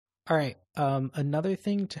All right. Another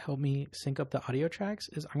thing to help me sync up the audio tracks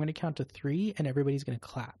is I'm going to count to 3 and everybody's going to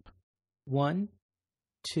clap. 1,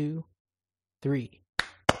 2, 3.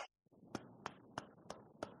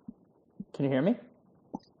 Can you hear me?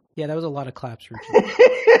 Yeah, that was a lot of claps, Richard.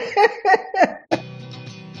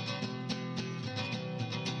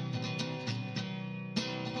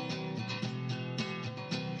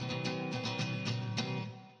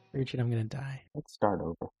 Richard, I'm going to die. Let's start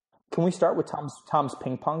over. Can we start with Tom's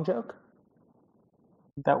ping pong joke?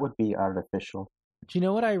 That would be artificial. Do you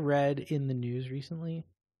know what I read in the news recently?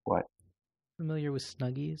 What? Familiar with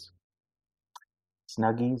Snuggies?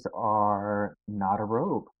 Snuggies are not a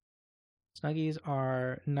robe. Snuggies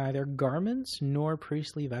are neither garments nor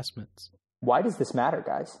priestly vestments. Why does this matter,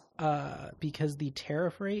 guys? Because the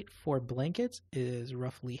tariff rate for blankets is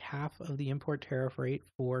roughly half of the import tariff rate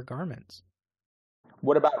for garments.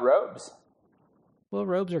 What about robes? Well,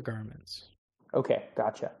 robes are garments. Okay,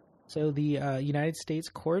 gotcha. So the United States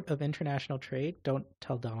Court of International Trade, don't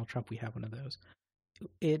tell Donald Trump we have one of those.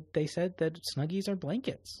 They said that Snuggies are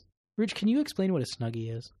blankets. Rich, can you explain what a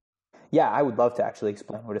Snuggie is? Yeah, I would love to actually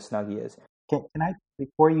explain what a Snuggie is. Can I,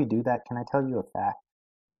 before you do that, can I tell you a fact?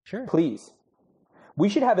 Sure. Please. We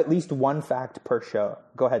should have at least one fact per show.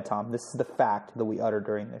 Go ahead, Tom. This is the fact that we utter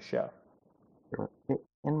during this show.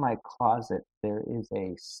 In my closet, there is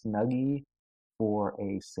a Snuggie for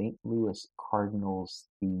a St. Louis Cardinals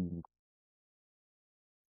themed.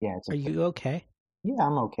 Yeah, Are you okay? Yeah,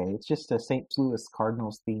 I'm okay. It's just a St. Louis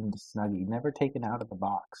Cardinals themed Snuggie, never taken out of the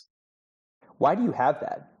box. Why do you have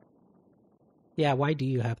that? Yeah, why do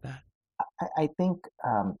you have that? I think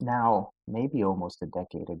now, maybe almost a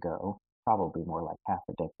decade ago, probably more like half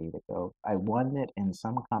a decade ago, I won it in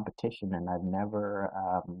some competition, and I've never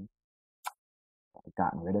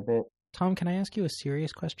gotten rid of it. Tom, can I ask you a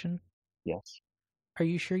serious question? Yes. Are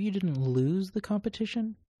you sure you didn't lose the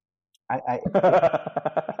competition?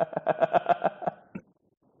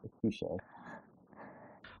 Touche.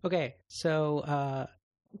 Okay, so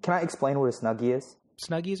can I explain what a Snuggie is?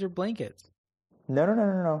 Snuggies are blankets.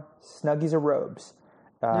 No. Snuggies are robes.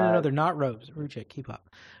 No, they're not robes. Ruchik, keep up.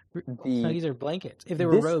 Snuggies are blankets. If they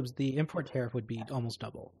were robes, the import tariff would be almost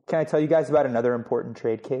double. Can I tell you guys about another important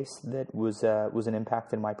trade case that was an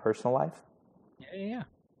impact in my personal life? Yeah.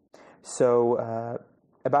 So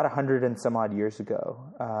about 100 and some odd years ago,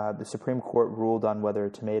 the Supreme Court ruled on whether a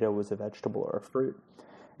tomato was a vegetable or a fruit.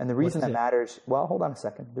 And the reason that matters, well, hold on a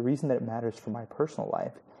second. The reason that it matters for my personal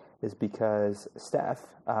life is because Steph,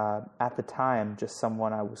 at the time, just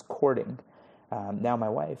someone I was courting, now my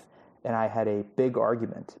wife, and I had a big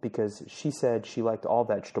argument because she said she liked all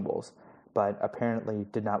vegetables, but apparently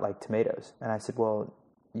did not like tomatoes. And I said, well,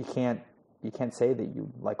 you can't say that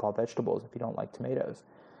you like all vegetables if you don't like tomatoes.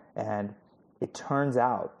 And it turns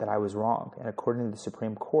out that I was wrong. And according to the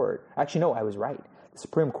Supreme Court, actually, no, I was right. The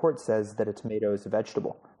Supreme Court says that a tomato is a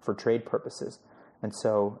vegetable for trade purposes. And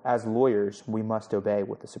so as lawyers, we must obey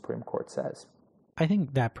what the Supreme Court says. I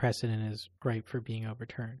think that precedent is ripe for being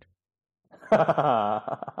overturned. That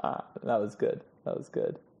was good.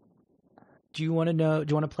 Do you want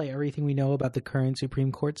to play everything we know about the current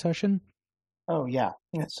Supreme Court session? Oh, yeah.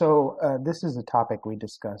 So this is a topic we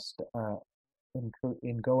discussed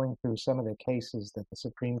in going through some of the cases that the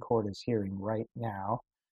Supreme Court is hearing right now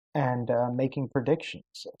and making predictions.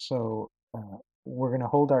 So we're going to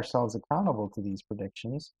hold ourselves accountable to these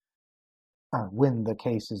predictions when the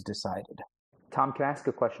case is decided. Tom, can I ask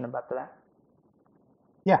a question about that?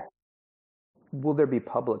 Yeah. Will there be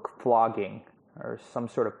public flogging or some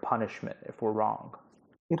sort of punishment if we're wrong?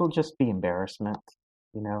 It'll just be embarrassment,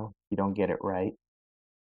 you don't get it right.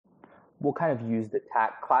 We'll kind of use the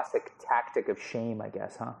classic tactic of shame, I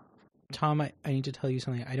guess, huh? Tom, I need to tell you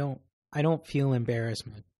something. I don't feel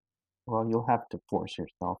embarrassment. Well, you'll have to force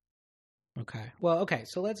yourself. Okay. Well, okay.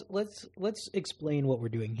 So let's explain what we're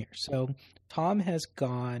doing here. So Tom has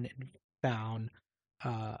gone and found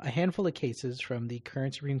a handful of cases from the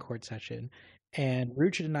current Supreme Court session, and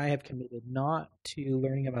Ruchid and I have committed not to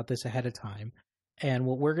learning about this ahead of time. And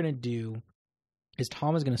what we're going to do is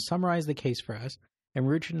Tom is going to summarize the case for us, and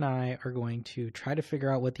Ruchid and I are going to try to figure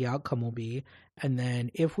out what the outcome will be. And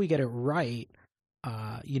then if we get it right,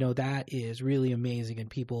 that is really amazing, and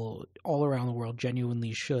people all around the world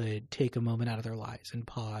genuinely should take a moment out of their lives and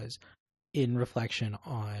pause in reflection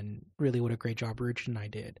on really what a great job Ruchid and I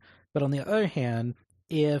did. But on the other hand,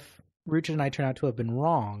 if Ruchid and I turn out to have been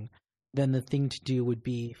wrong, then the thing to do would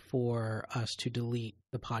be for us to delete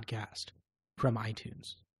the podcast from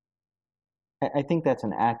iTunes. I think that's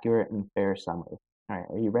an accurate and fair summary. All right,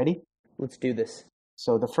 are you ready? Let's do this.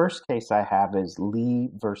 So the first case I have is Lee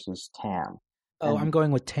versus Tam. Oh, I'm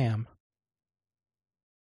going with Tam.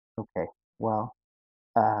 Okay. Well,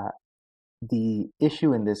 the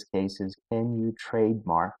issue in this case is, can you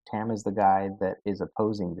trademark? Tam is the guy that is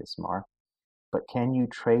opposing this mark, but can you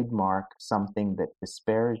trademark something that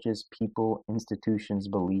disparages people, institutions,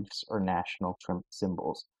 beliefs, or national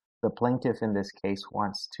symbols? The plaintiff in this case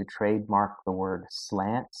wants to trademark the word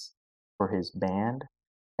slants for his band,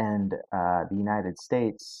 and the United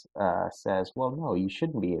States says, well, no, you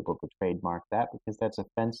shouldn't be able to trademark that because that's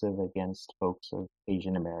offensive against folks of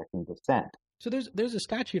Asian American descent. So there's a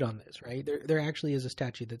statute on this, right? There actually is a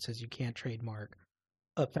statute that says you can't trademark,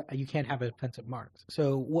 you can't have offensive marks.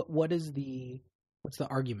 So what's the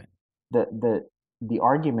argument? The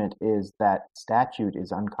argument is that statute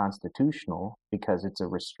is unconstitutional because it's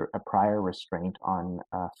a prior restraint on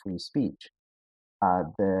free speech.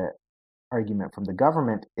 The argument from the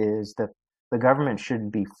government is that the government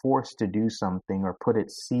shouldn't be forced to do something or put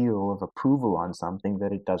its seal of approval on something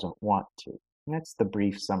that it doesn't want to. And that's the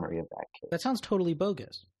brief summary of that case. That sounds totally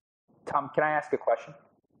bogus. Tom, can I ask a question?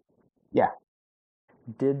 Yeah.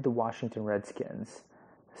 Did the Washington Redskins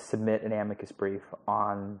submit an amicus brief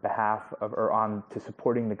on behalf of, or to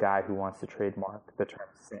supporting the guy who wants to trademark the term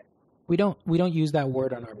sin? We don't use that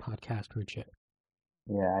word on our podcast, Richard.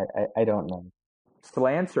 Yeah, I don't know.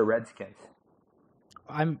 Slants or Redskins?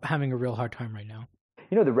 I'm having a real hard time right now.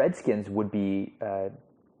 You know, the Redskins would be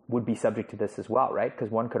subject to this as well, right?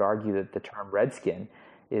 Because one could argue that the term Redskin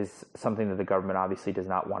is something that the government obviously does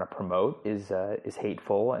not want to promote, is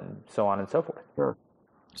hateful, and so on and so forth. Sure.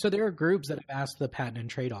 So there are groups that have asked the Patent and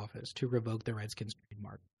Trade Office to revoke the Redskins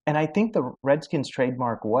trademark. And I think the Redskins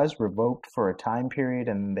trademark was revoked for a time period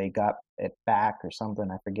and they got it back or something.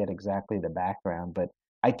 I forget exactly the background, but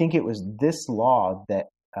I think it was this law that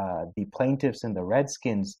the plaintiffs in the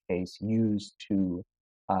Redskins case used to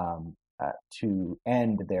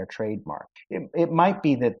end their trademark. It might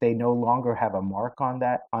be that they no longer have a mark on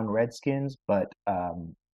Redskins, but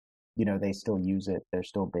they still use it. They're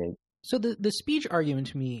still big. So the speech argument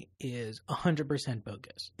to me is 100%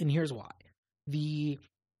 bogus, and here's why. The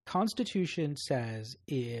Constitution says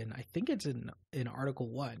I think it's in Article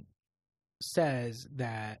 1, says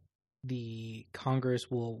that the Congress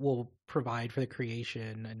will provide for the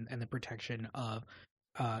creation and the protection of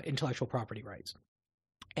intellectual property rights.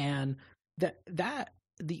 And that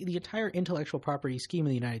the entire intellectual property scheme in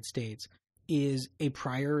the United States is a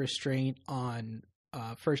prior restraint on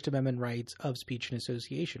First Amendment rights of speech and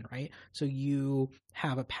association, right? So you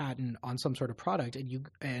have a patent on some sort of product,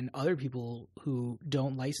 and other people who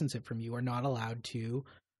don't license it from you are not allowed to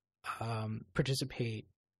participate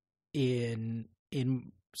in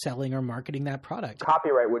selling or marketing that product.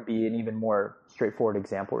 Copyright would be an even more straightforward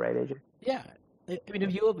example, right, AJ? Yeah. I mean,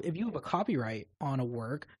 if you have a copyright on a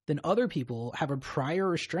work, then other people have a prior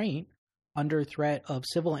restraint under threat of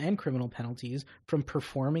civil and criminal penalties from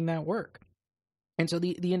performing that work. And so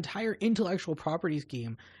the entire intellectual property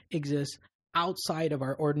scheme exists outside of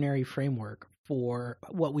our ordinary framework for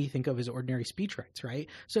what we think of as ordinary speech rights, right?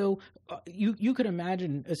 So you could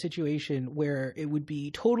imagine a situation where it would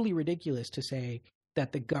be totally ridiculous to say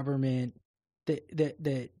that the government,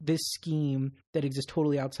 that this scheme that exists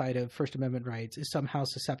totally outside of First Amendment rights is somehow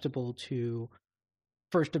susceptible to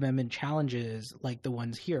First Amendment challenges like the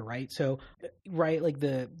ones here, right? So, right, like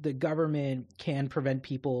the government can prevent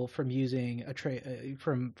people from using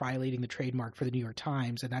from violating the trademark for the New York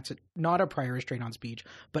Times, and that's not a prior restraint on speech.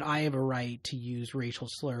 But I have a right to use racial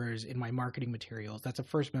slurs in my marketing materials. That's a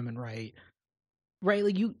First Amendment right, right?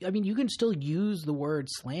 Like you can still use the word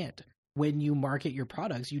slant when you market your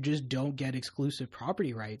products. You just don't get exclusive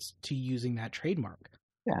property rights to using that trademark.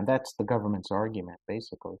 Yeah, and that's the government's argument,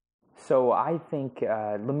 basically. So I think,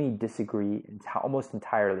 let me disagree almost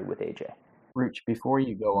entirely with AJ. Rich, before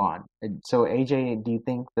you go on, so AJ, do you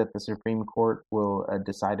think that the Supreme Court will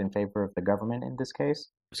decide in favor of the government in this case?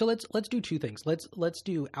 So let's do two things. Let's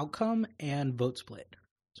do outcome and vote split.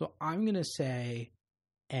 So I'm going to say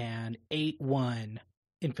an 8-1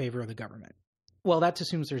 in favor of the government. Well, that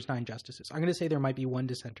assumes there's 9 justices. I'm going to say there might be one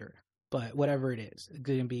dissenter, but whatever it is, it's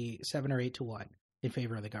going to be 7 or 8-1 in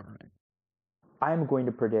favor of the government. I'm going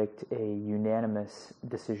to predict a unanimous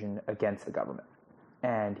decision against the government.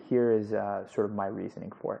 And here is sort of my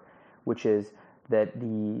reasoning for it, which is that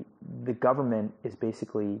the government is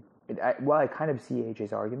basically, while I kind of see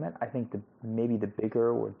AJ's argument, I think maybe the bigger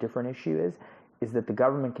or different issue is that the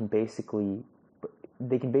government can basically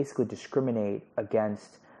discriminate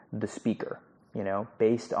against the speaker,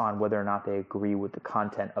 based on whether or not they agree with the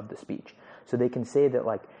content of the speech. So they can say that,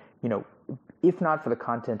 like, if not for the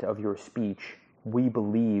content of your speech, we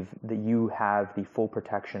believe that you have the full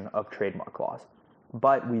protection of trademark laws.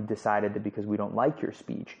 But we've decided that because we don't like your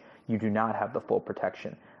speech, you do not have the full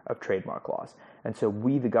protection of trademark laws. And so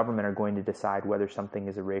we, the government, are going to decide whether something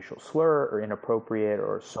is a racial slur or inappropriate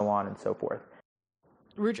or so on and so forth.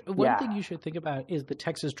 Rich, one thing you should think about is the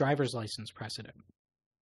Texas driver's license precedent.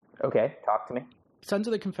 Okay, talk to me. Sons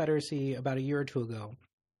of the Confederacy, about a year or two ago,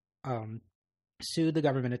 sued the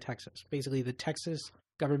government of Texas. Basically, the Texas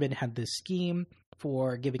government had this scheme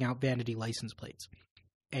for giving out vanity license plates.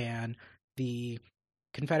 And the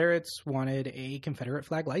Confederates wanted a Confederate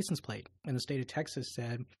flag license plate. And the state of Texas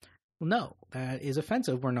said, well, no, that is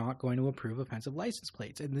offensive. We're not going to approve offensive license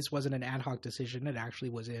plates. And this wasn't an ad hoc decision. It actually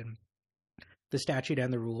was in the statute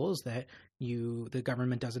and the rules that the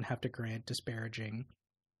government doesn't have to grant disparaging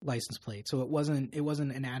license plates. So it wasn't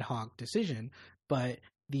an ad hoc decision, but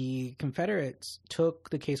the Confederates took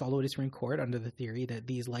the case all the way to Supreme Court under the theory that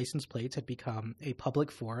these license plates had become a public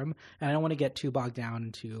forum. And I don't want to get too bogged down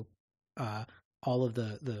into all of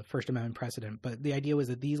the First Amendment precedent, but the idea was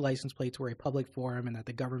that these license plates were a public forum and that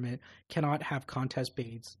the government cannot have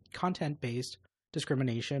content-based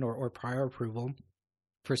discrimination or prior approval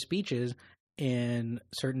for speeches in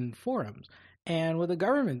certain forums. And what the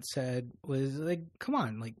government said was like, come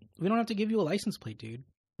on, like, we don't have to give you a license plate, dude.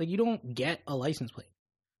 Like, you don't get a license plate.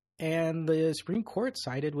 And the Supreme Court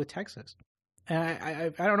sided with Texas.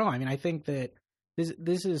 And I don't know. I mean, I think that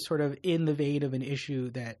this is sort of in the vein of an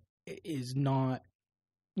issue that is not,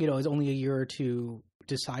 is only a year or two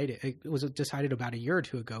decided. It was decided about a year or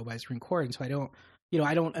two ago by the Supreme Court. And so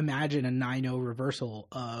I don't imagine a 9-0 reversal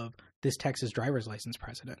of this Texas driver's license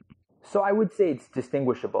precedent. So I would say it's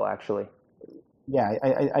distinguishable, actually. Yeah,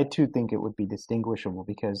 I too think it would be distinguishable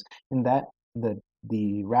because in that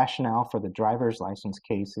the rationale for the driver's license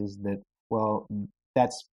case is that, well,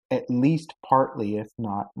 that's at least partly, if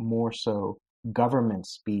not more so, government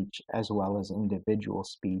speech as well as individual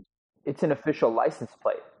speech. It's an official license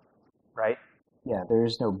plate, right? Yeah, there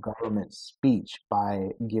is no government speech by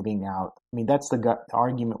giving out. I mean, that's the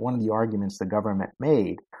argument. One of the arguments the government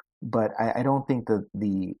made, but I don't think that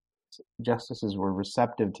the justices were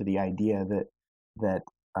receptive to the idea that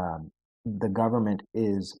the government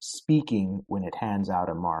is speaking when it hands out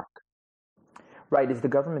a mark. Right. Is the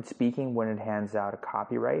government speaking when it hands out a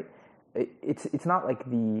copyright? It's not like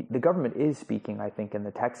the government is speaking, I think, in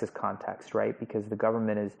the Texas context, right? Because the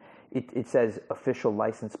government is, it says official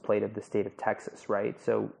license plate of the state of Texas, right?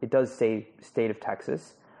 So it does say state of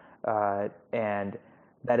Texas, and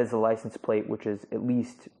that is a license plate which is at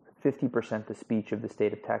least 50% the speech of the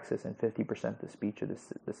state of Texas and 50% the speech of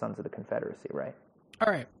the Sons of the Confederacy, right?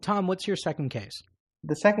 All right. Tom, what's your second case?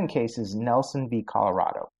 The second case is Nelson v.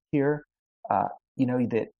 Colorado. Here, you know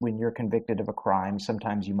that when you're convicted of a crime,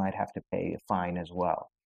 sometimes you might have to pay a fine as well.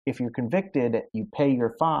 If you're convicted, you pay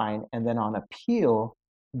your fine, and then on appeal,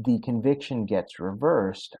 the conviction gets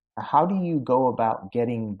reversed. How do you go about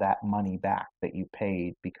getting that money back that you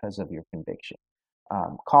paid because of your conviction?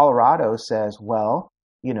 Colorado says, well,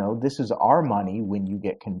 this is our money when you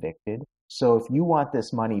get convicted. So if you want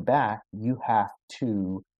this money back, you have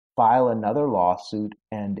to file another lawsuit,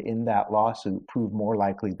 and in that lawsuit, prove more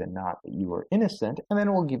likely than not that you are innocent, and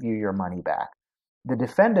then we'll give you your money back. The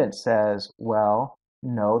defendant says, well,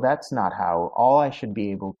 no, that's not how. All I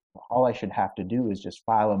should have to do is just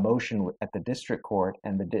file a motion at the district court,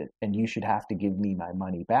 and you should have to give me my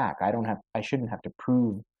money back. I shouldn't have to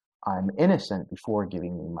prove I'm innocent before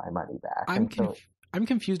giving me my money back. I'm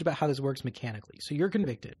confused about how this works mechanically. So you're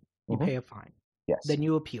convicted. You pay a fine. Yes. Then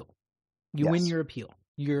you appeal. You win your appeal.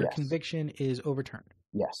 Your Yes. conviction is overturned.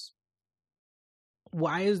 Yes.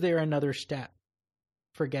 Why is there another step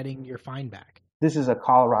for getting your fine back? This is a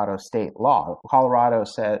Colorado state law. Colorado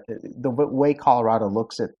said the way Colorado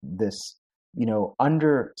looks at this,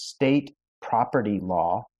 under state property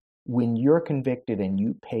law, when you're convicted and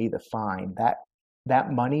you pay the fine,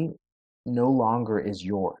 that money no longer is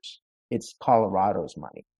yours. It's Colorado's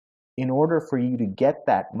money. In order for you to get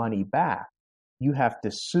that money back, you have to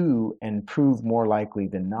sue and prove more likely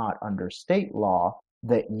than not under state law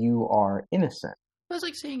that you are innocent. That's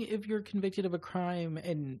like saying if you're convicted of a crime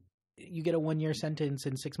and you get a 1-year sentence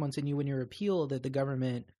and 6 months and you win your appeal, that the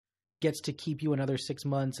government gets to keep you another 6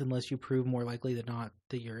 months unless you prove more likely than not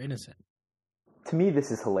that you're innocent. To me, this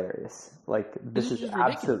is hilarious. Like, this is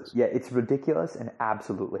absolutely, yeah, it's ridiculous and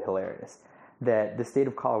absolutely hilarious that the state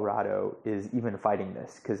of Colorado is even fighting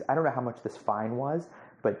this. Because I don't know how much this fine was,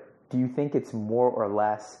 but do you think it's more or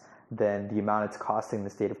less than the amount it's costing the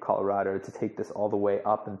state of Colorado to take this all the way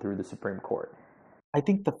up and through the Supreme Court? I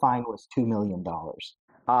think the fine was $2 million.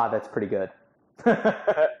 Ah, that's pretty good.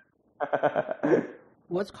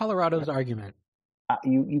 What's Colorado's argument?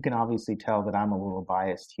 You can obviously tell that I'm a little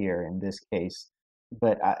biased here in this case.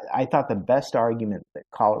 but I thought the best argument that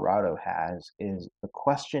Colorado has is the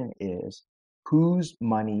question is, whose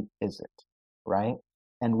money is it, right?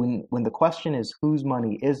 And when the question is whose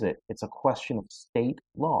money is it, it's a question of state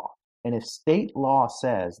law. And if state law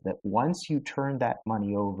says that once you turn that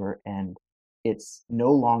money over and it's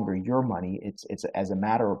no longer your money, it's as a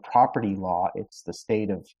matter of property law, it's the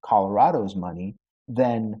state of Colorado's money,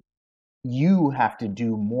 then you have to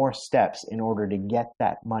do more steps in order to get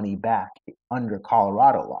that money back under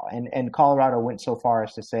Colorado law. And Colorado went so far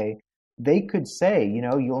as to say they could say,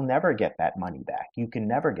 you'll never get that money back. You can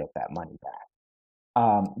never get that money back.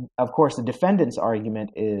 Of course, the defendant's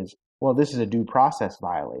argument is, well, this is a due process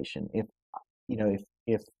violation.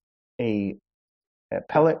 If a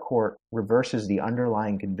appellate court reverses the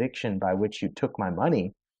underlying conviction by which you took my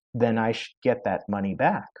money, then I should get that money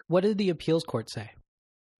back. What did the appeals court say?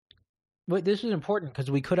 But this is important because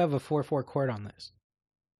we could have a 4-4 court on this.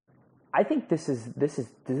 I think this is. Does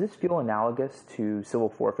this feel analogous to civil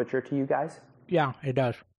forfeiture to you guys? Yeah, it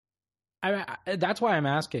does. That's why I'm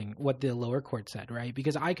asking what the lower court said, right?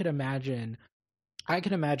 Because I could imagine an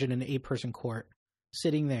 8-person court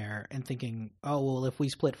sitting there and thinking, oh, well, if we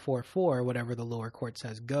split 4-4, whatever the lower court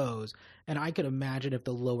says goes. And I could imagine if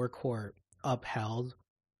the lower court upheld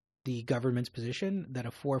the government's position, that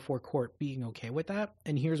a 4-4 court being okay with that.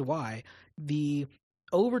 And here's why. The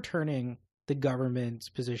overturning the government's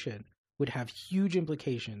position would have huge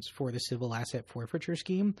implications for the civil asset forfeiture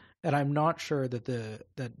scheme. And I'm not sure that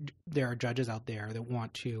that there are judges out there that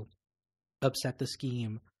want to upset the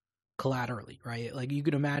scheme collaterally, right? Like you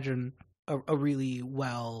could imagine a really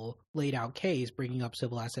well laid out case bringing up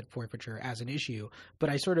civil asset forfeiture as an issue. But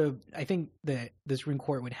I think that the Supreme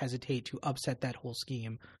Court would hesitate to upset that whole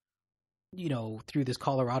scheme, through this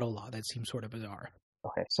Colorado law that seems sort of bizarre.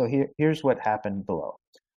 Okay, so here's what happened below.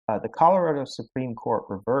 The Colorado Supreme Court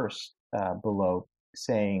reversed below,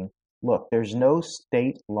 saying, look, there's no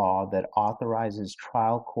state law that authorizes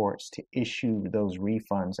trial courts to issue those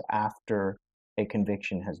refunds after a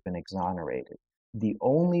conviction has been exonerated. The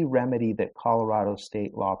only remedy that Colorado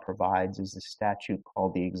state law provides is a statute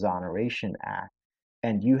called the Exoneration Act,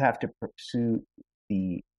 and you have to pursue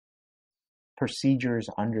the procedures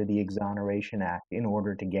under the Exoneration Act in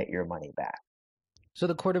order to get your money back. So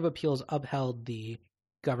the Court of Appeals upheld the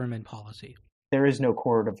government policy. There is no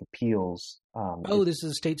Court of Appeals. This is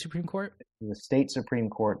the state Supreme Court? The state Supreme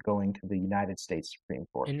Court going to the United States Supreme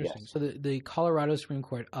Court. Interesting. Yes. So the Colorado Supreme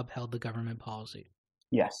Court upheld the government policy.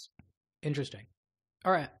 Yes. Interesting.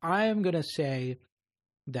 All right. I'm going to say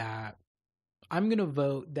that I'm going to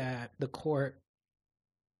vote that the court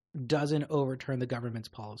doesn't overturn the government's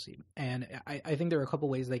policy. And I think there are a couple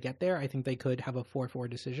ways they get there. I think they could have a 4-4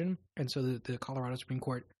 decision, and so the Colorado Supreme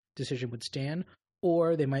Court decision would stand,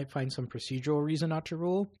 or they might find some procedural reason not to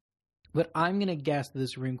rule. But I'm going to guess that the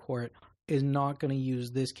Supreme Court is not going to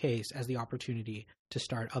use this case as the opportunity to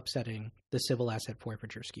start upsetting the civil asset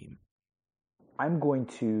forfeiture scheme. I'm going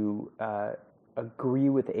to agree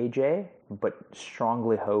with AJ, but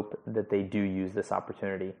strongly hope that they do use this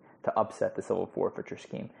opportunity to upset the civil forfeiture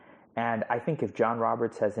scheme. And I think if John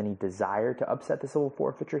Roberts has any desire to upset the civil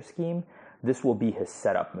forfeiture scheme, this will be his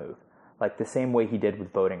setup move, like the same way he did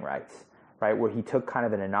with voting rights, right? Where he took kind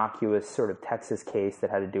of an innocuous sort of Texas case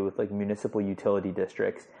that had to do with like municipal utility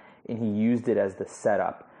districts, and he used it as the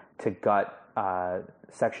setup to gut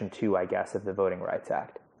Section 2, I guess, of the Voting Rights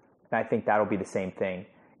Act. And I think that'll be the same thing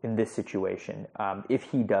in this situation. If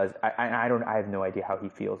he does, I have no idea how he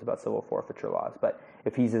feels about civil forfeiture laws, but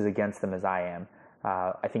if he's as against them as I am,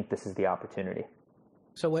 I think this is the opportunity.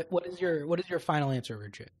 So what is your final answer,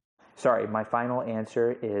 Richard? Sorry, my final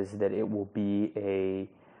answer is that it will be a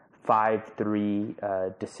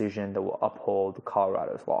 5-3 decision that will uphold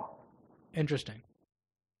Colorado's law. Interesting.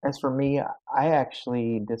 As for me, I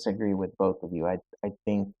actually disagree with both of you. I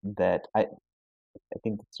think that I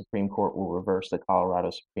think the Supreme Court will reverse the Colorado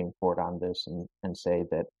Supreme Court on this and say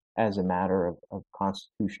that as a matter of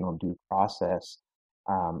constitutional due process,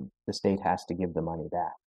 the state has to give the money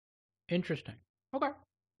back. Interesting. Okay.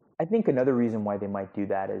 I think another reason why they might do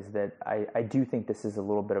that is that I do think this is a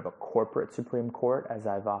little bit of a corporate Supreme Court, as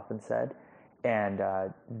I've often said. And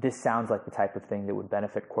this sounds like the type of thing that would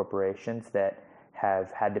benefit corporations that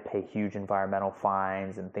have had to pay huge environmental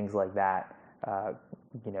fines and things like that,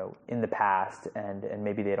 in the past, and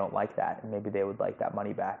maybe they don't like that, and maybe they would like that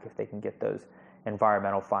money back if they can get those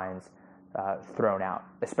environmental fines thrown out,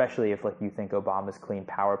 especially if, like, you think Obama's Clean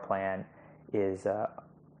Power Plan is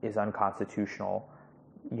unconstitutional,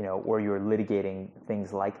 or you're litigating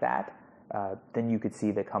things like that, then you could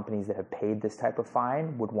see that companies that have paid this type of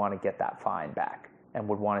fine would want to get that fine back and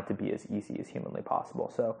would want it to be as easy as humanly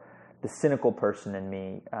possible. So the cynical person in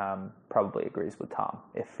me probably agrees with Tom,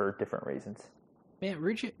 if for different reasons. Man,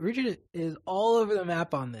 Richard is all over the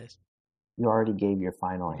map on this. You already gave your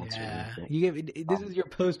final answer. Yeah, you gave. This is your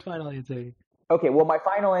post-final answer. Okay, well, my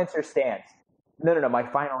final answer stands. No, my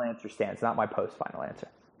final answer stands, not my post-final answer.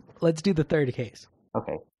 Let's do the third case.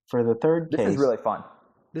 Okay, for the third case... This is really fun.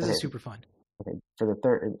 This is super fun. Okay, for the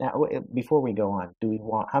third... Now, before we go on,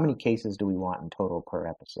 how many cases do we want in total per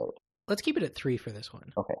episode? Let's keep it at 3 for this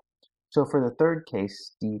one. Okay. So for the third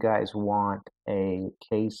case, do you guys want a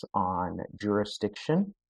case on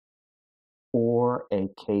jurisdiction or a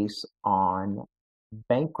case on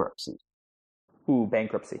bankruptcy? Ooh,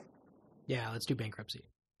 bankruptcy. Yeah, let's do bankruptcy.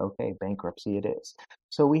 Okay, bankruptcy it is.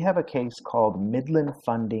 So we have a case called Midland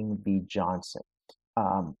Funding v. Johnson.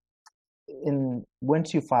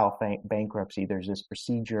 Once you file bankruptcy, there's this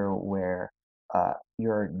procedure where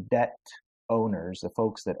your debt owners, the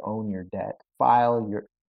folks that own your debt, file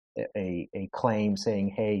a claim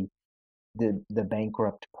saying, hey, the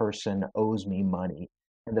bankrupt person owes me money.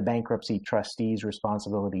 And the bankruptcy trustee's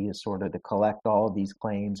responsibility is sort of to collect all of these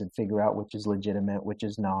claims and figure out which is legitimate, which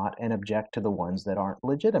is not, and object to the ones that aren't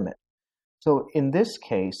legitimate. So in this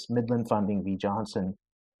case, Midland Funding v. Johnson,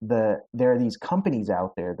 there are these companies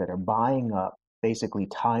out there that are buying up basically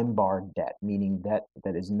time-barred debt, meaning debt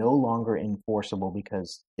that is no longer enforceable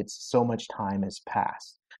because it's so much time has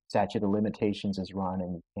passed. Statute of limitations is run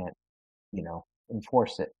and you can't,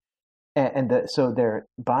 enforce it. So they're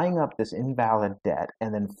buying up this invalid debt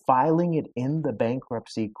and then filing it in the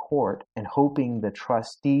bankruptcy court and hoping the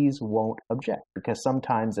trustees won't object, because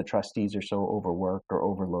sometimes the trustees are so overworked or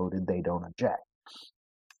overloaded they don't object.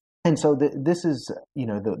 And so this is,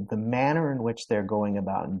 the manner in which they're going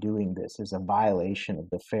about and doing this is a violation of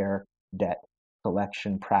the Fair Debt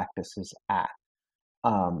Collection Practices Act.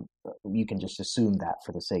 You can just assume that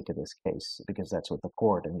for the sake of this case, because that's what the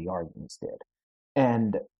court and the arguments did.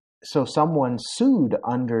 And so someone sued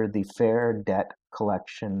under the Fair Debt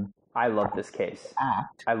Collection I love this case.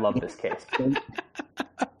 Act. I love this case.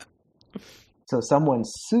 So someone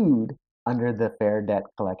sued under the Fair Debt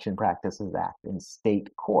Collection Practices Act in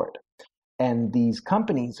state court. And these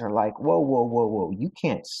companies are like, whoa, you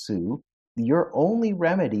can't sue. Your only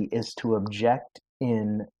remedy is to object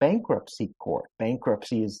in bankruptcy court.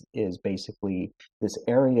 Bankruptcy is basically this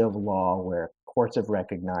area of law where courts have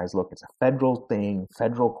recognized, look, it's a federal thing.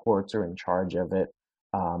 Federal courts are in charge of it.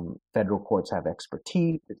 Federal courts have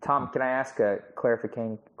expertise. Tom, can I ask a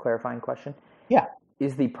clarifying question? Yeah.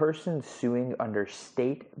 Is the person suing under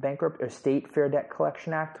state Fair Debt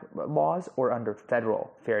Collection Act laws or under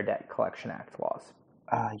federal Fair Debt Collection Act laws?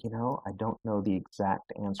 I don't know the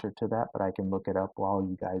exact answer to that, but I can look it up while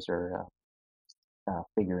you guys are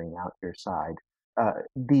figuring out your side. Let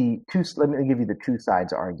me give you the two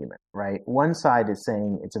sides argument, right? One side is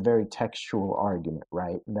saying it's a very textual argument,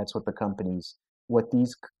 right? And that's what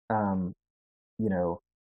these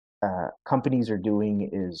companies are doing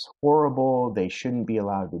is horrible. They shouldn't be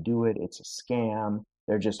allowed to do it. It's a scam.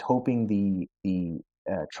 They're just hoping the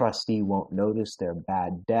trustee won't notice their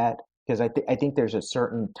bad debt, because I think there's a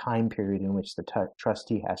certain time period in which the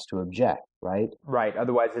trustee has to object, right? Right.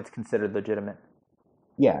 Otherwise, it's considered legitimate.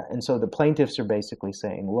 Yeah. And so the plaintiffs are basically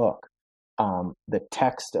saying, look, the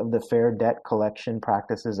text of the Fair Debt Collection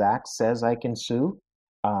Practices Act says I can sue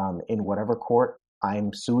in whatever court.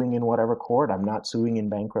 I'm suing in whatever court. I'm not suing in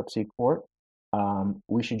bankruptcy court.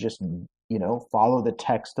 We should just, follow the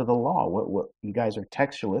text of the law. What you guys are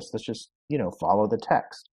textualists. Let's just, follow the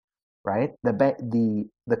text, right?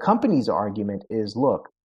 The company's argument is, look,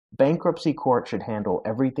 bankruptcy court should handle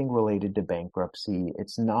everything related to bankruptcy.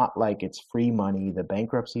 It's not like it's free money. The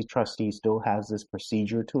bankruptcy trustee still has this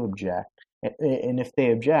procedure to object. And if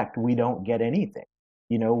they object, we don't get anything.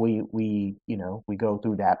 We go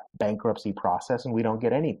through that bankruptcy process and we don't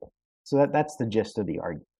get anything. So that's the gist of the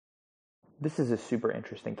argument. This is a super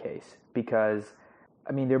interesting case because,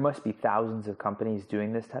 there must be thousands of companies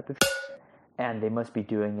doing this type of shit, and they must be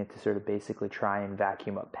doing it to sort of basically try and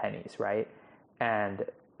vacuum up pennies, right? And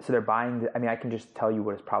so they're buying, I can just tell you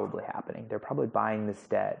what is probably happening. They're probably buying this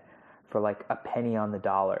debt for like a penny on the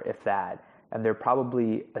dollar, if that. And they're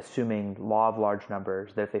probably assuming, law of large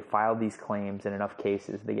numbers, that if they file these claims in enough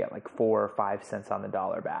cases, they get like 4 or 5 cents on the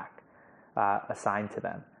dollar back assigned to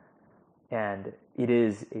them. And it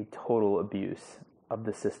is a total abuse of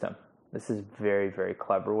the system. This is very, very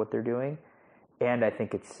clever what they're doing. And I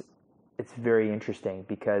think it's very interesting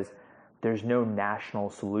because there's no national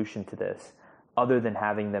solution to this other than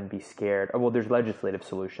having them be scared. Well, there's legislative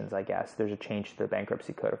solutions, I guess. There's a change to the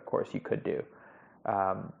bankruptcy code, of course, you could do.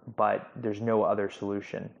 But there's no other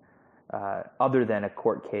solution other than a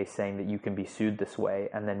court case saying that you can be sued this way,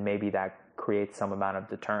 and then maybe that creates some amount of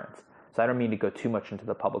deterrence. So I don't mean to go too much into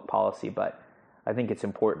the public policy, but I think it's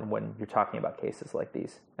important when you're talking about cases like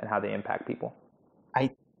these and how they impact people.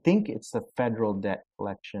 I think it's the Federal Debt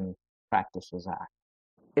Collection Practices Act.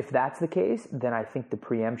 If that's the case, then I think the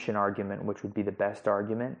preemption argument, which would be the best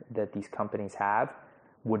argument that these companies have,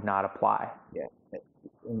 would not apply. Yeah,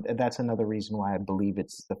 and that's another reason why I believe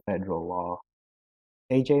it's the federal law.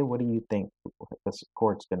 AJ, what do you think the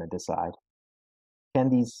court's going to decide? Can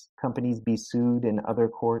these companies be sued in other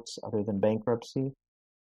courts other than bankruptcy?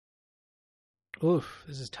 Oof,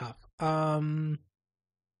 this is tough. I'm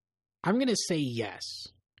going to say yes.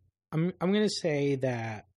 I'm going to say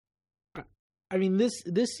that. I mean,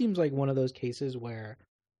 this seems like one of those cases where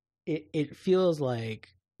it feels like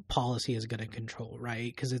policy is going to control,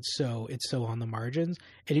 right? Because it's so on the margins,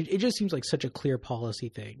 and it just seems like such a clear policy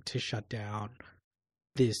thing to shut down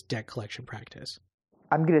this debt collection practice.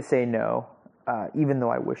 I'm going to say no, even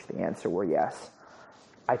though I wish the answer were yes.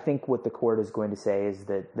 I think what the court is going to say is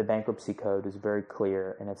that the bankruptcy code is very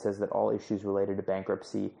clear, and it says that all issues related to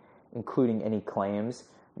bankruptcy, including any claims,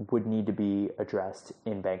 would need to be addressed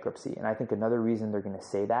in bankruptcy. And I think another reason they're going to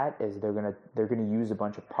say that is they're going to use a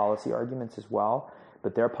bunch of policy arguments as well,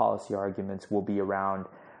 but their policy arguments will be around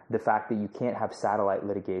the fact that you can't have satellite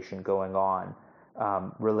litigation going on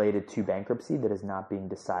related to bankruptcy that is not being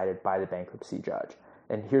decided by the bankruptcy judge.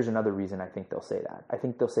 And here's another reason I think they'll say that. I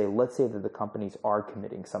think they'll say, let's say that the companies are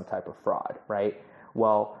committing some type of fraud, right?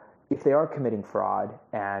 Well, if they are committing fraud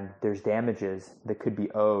and there's damages that could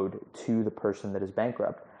be owed to the person that is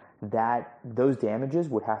bankrupt, that those damages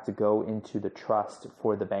would have to go into the trust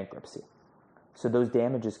for the bankruptcy. So those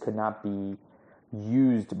damages could not be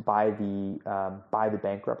used by the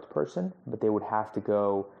bankrupt person, but they would have to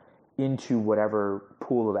go into whatever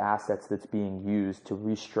pool of assets that's being used to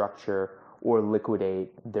restructure or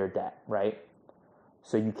liquidate their debt, right?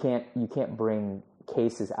 So you can't bring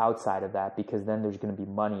cases outside of that, because then there's going to be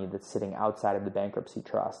money that's sitting outside of the bankruptcy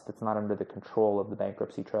trust that's not under the control of the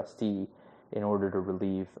bankruptcy trustee in order to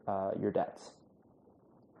relieve your debts.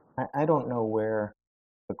 I don't know where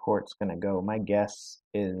the court's going to go. My guess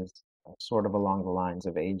is sort of along the lines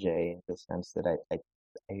of AJ, in the sense that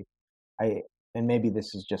I and maybe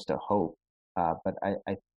this is just a hope, but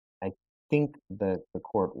I think the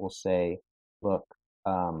court will say, look,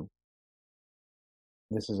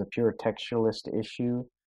 this is a pure textualist issue.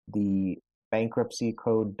 The bankruptcy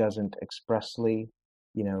code doesn't expressly,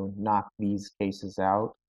 knock these cases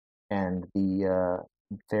out, and the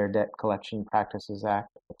Fair Debt Collection Practices Act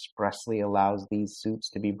expressly allows these suits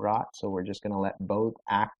to be brought. So we're just going to let both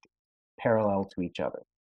act parallel to each other.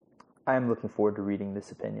 I am looking forward to reading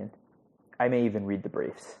this opinion. I may even read the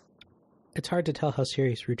briefs. It's hard to tell how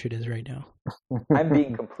serious Richard is right now. I'm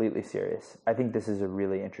being completely serious. I think this is a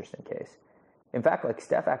really interesting case. In fact,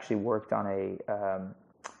 Steph actually worked on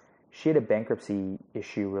she had a bankruptcy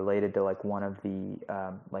issue related to one of the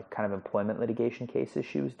kind of employment litigation cases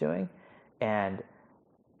she was doing. And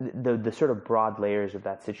the sort of broad layers of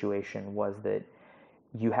that situation was that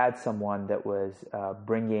you had someone that was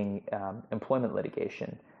bringing employment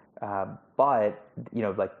litigation, but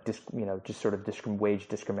just sort of wage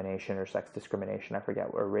discrimination or sex discrimination, I forget,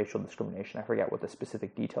 or racial discrimination, I forget what the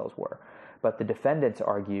specific details were. But the defendants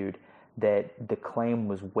argued that the claim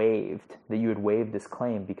was waived, that you had waived this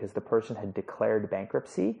claim because the person had declared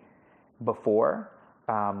bankruptcy before,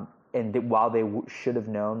 and that while they should have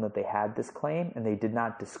known that they had this claim, and they did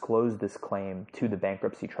not disclose this claim to the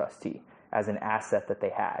bankruptcy trustee as an asset that they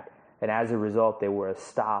had. And as a result, they were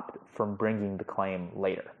stopped from bringing the claim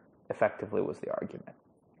later, effectively was the argument.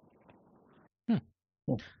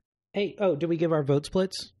 Hey, did we give our vote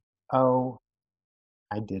splits? Oh,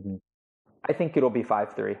 I didn't. I think it'll be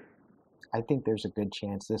 5-3. I think there's a good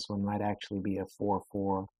chance this one might actually be a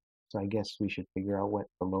 4-4. So I guess we should figure out what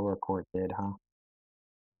the lower court did, huh?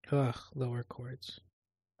 Ugh, lower courts.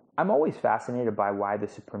 I'm always fascinated by why the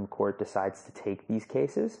Supreme Court decides to take these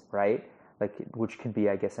cases, right? Which could be,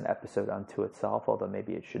 I guess, an episode unto itself, although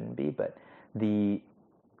maybe it shouldn't be. But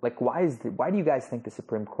why do you guys think the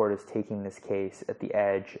Supreme Court is taking this case at the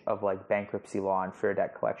edge of bankruptcy law and fair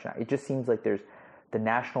debt collection? It just seems like there's the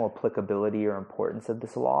national applicability or importance of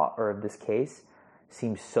this law or of this case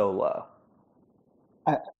seems so low.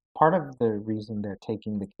 Part of the reason they're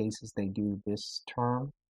taking the cases they do this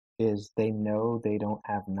term is they know they don't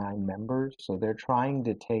have 9 members, so they're trying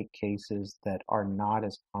to take cases that are not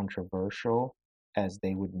as controversial as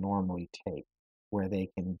they would normally take, where they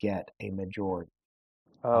can get a majority.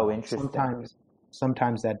 Oh, interesting.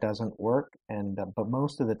 Sometimes that doesn't work, but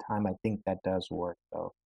most of the time I think that does work,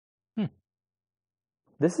 though.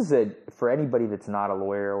 This is for anybody that's not a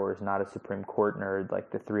lawyer or is not a Supreme Court nerd,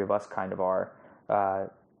 like the three of us kind of are.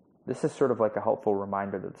 This is sort of like a helpful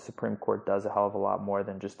reminder that the Supreme Court does a hell of a lot more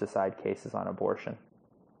than just decide cases on abortion.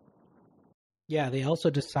 Yeah, they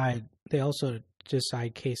also decide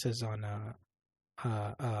cases on the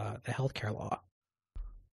healthcare law.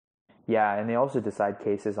 Yeah, and they also decide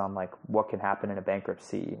cases on like what can happen in a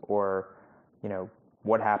bankruptcy, or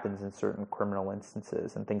what happens in certain criminal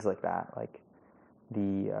instances and things like that. Like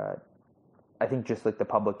I think just like the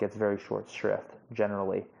public gets very short shrift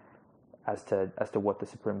generally as to what the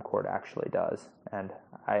Supreme Court actually does. And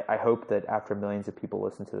I hope that after millions of people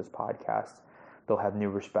listen to this podcast, they'll have new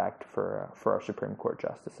respect for our Supreme Court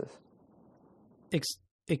justices.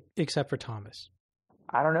 Except for Thomas.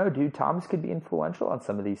 I don't know, dude. Thomas could be influential on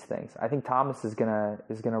some of these things. I think Thomas is gonna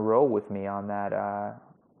roll with me on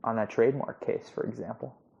that trademark case, for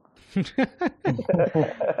example.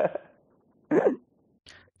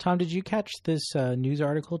 Tom, did you catch this news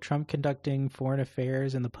article? Trump conducting foreign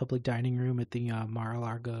affairs in the public dining room at the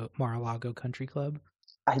Mar-A-Lago Country Club?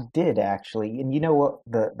 I did, actually. And you know what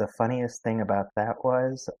the funniest thing about that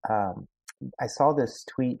was? I saw this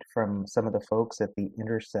tweet from some of the folks at The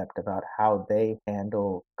Intercept about how they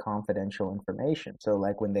handle confidential information. So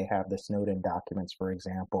like when they have the Snowden documents, for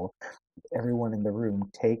example, everyone in the room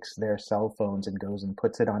takes their cell phones and goes and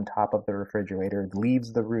puts it on top of the refrigerator,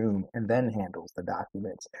 leaves the room, and then handles the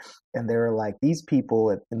documents. And they're like, these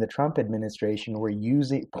people in the Trump administration were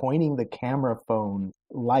pointing the camera phone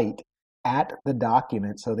light at the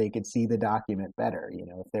document so they could see the document better.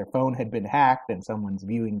 If their phone had been hacked and someone's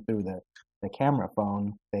viewing through the camera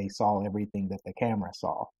phone, they saw everything that the camera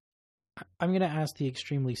saw. I'm going to ask the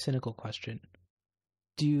extremely cynical question.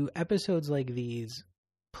 Do episodes like these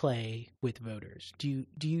play with voters? Do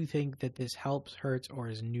you think that this helps, hurts, or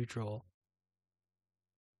is neutral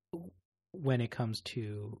when it comes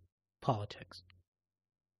to politics?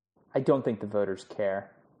 I don't think the voters care.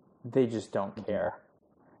 They just don't care.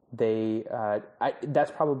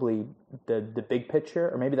 That's probably the big picture,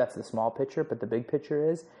 or maybe that's the small picture, but the big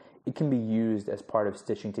picture is it can be used as part of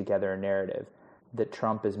stitching together a narrative that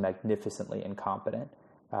Trump is magnificently incompetent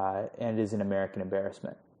and is an American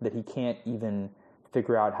embarrassment, that he can't even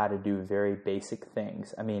figure out how to do very basic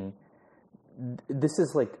things. I mean, this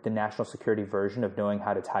is like the national security version of knowing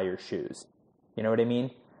how to tie your shoes. You know what I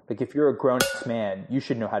mean? Like if you're a grown-ass man, you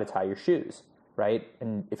should know how to tie your shoes, right?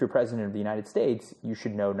 And if you're president of the United States, you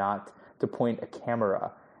should know not to point a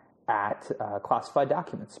camera at classified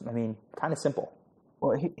documents. I mean, kind of simple.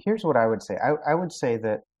 Well, here's what I would say. I would say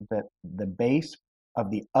that the base of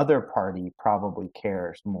the other party probably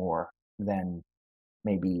cares more than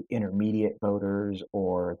maybe intermediate voters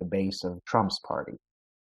or the base of Trump's party,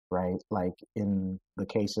 right? Like in the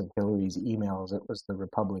case of Hillary's emails, it was the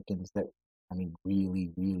Republicans that, really,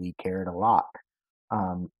 really cared a lot.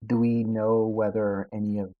 Do we know whether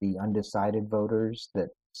any of the undecided voters that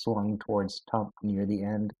swung towards Trump near the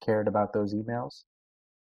end cared about those emails?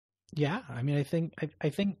 Yeah, I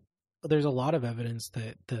think there's a lot of evidence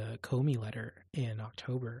that the Comey letter in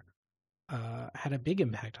October had a big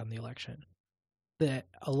impact on the election. That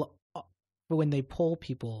when they poll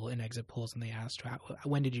people in exit polls and they asked,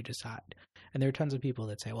 when did you decide? And there are tons of people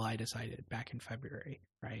that say, well, I decided back in February,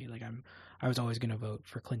 right? Like I was always going to vote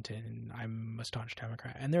for Clinton and I'm a staunch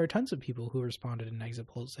Democrat. And there are tons of people who responded in exit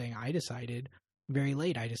polls saying, I decided very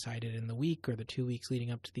late. I decided in the week or the 2 weeks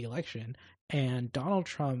leading up to the election. And Donald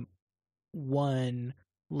Trump won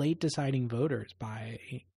late deciding voters by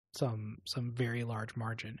some very large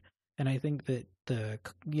margin. And I think that the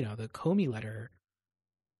Comey letter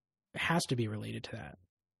has to be related to that.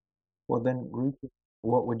 Well, then, Ruth,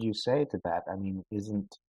 what would you say to that?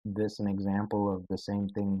 Isn't this an example of the same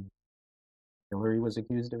thing Hillary was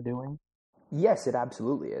accused of doing? Yes, it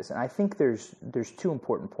absolutely is. And I think there's two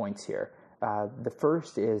important points here. The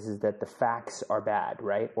first is that the facts are bad,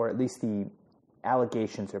 right? Or at least the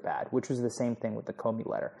allegations are bad, which was the same thing with the Comey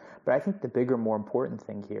letter. But I think the bigger, more important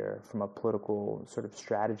thing here from a political sort of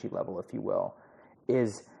strategy level, if you will,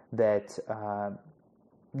 is that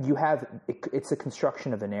it's a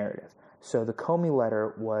construction of a narrative. So the Comey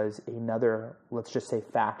letter was another, let's just say,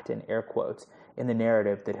 fact in air quotes in the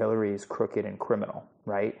narrative that Hillary is crooked and criminal,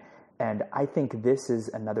 right? And I think this is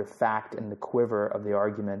another fact in the quiver of the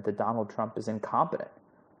argument that Donald Trump is incompetent.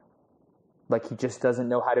 Like he just doesn't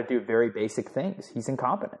know how to do very basic things. He's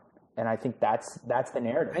incompetent. And I think that's the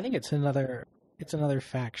narrative. I think it's another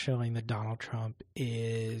fact showing that Donald Trump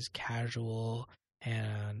is casual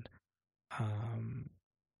and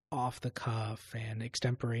off the cuff and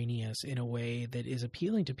extemporaneous in a way that is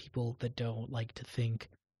appealing to people that don't like to think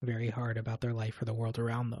very hard about their life or the world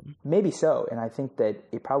around them. Maybe so, and I think that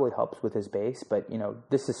it probably helps with his base, but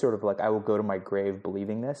this is sort of like I will go to my grave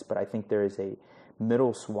believing this, but I think there is a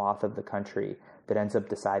middle swath of the country that ends up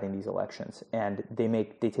deciding these elections, and they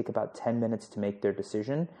take about 10 minutes to make their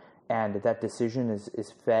decision, and that decision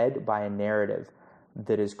is fed by a narrative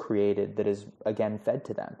that is created, that is again fed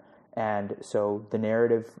to them. And so the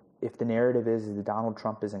narrative, if the narrative is that Donald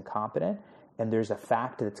Trump is incompetent, and there's a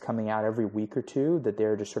fact that's coming out every week or two that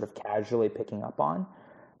they're just sort of casually picking up on,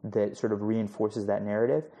 that sort of reinforces that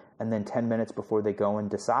narrative, and then 10 minutes before they go and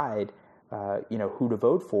decide who to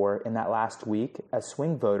vote for in that last week as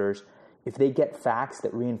swing voters, if they get facts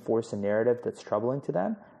that reinforce a narrative that's troubling to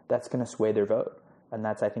them, that's going to sway their vote. And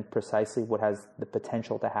that's, I think, precisely what has the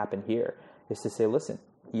potential to happen here, is to say, listen,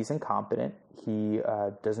 he's incompetent, he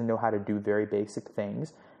doesn't know how to do very basic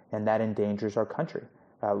things, and that endangers our country.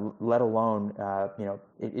 Let alone,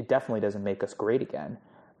 it definitely doesn't make us great again,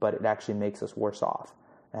 but it actually makes us worse off.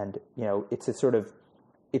 And,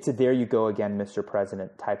 it's a there you go again, Mr.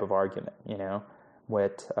 President type of argument,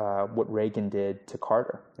 what Reagan did to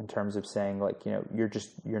Carter in terms of saying, like,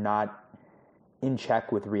 you're not in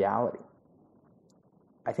check with reality.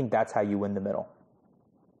 I think that's how you win the middle.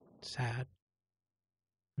 Sad.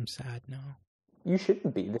 I'm sad now. You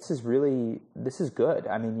shouldn't be. This is good.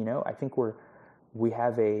 I mean, I think we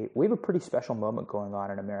have a pretty special moment going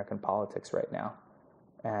on in American politics right now.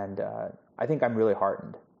 And I think I'm really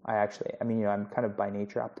heartened. I'm kind of by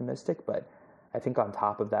nature optimistic, but I think on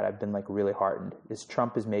top of that, I've been like really heartened.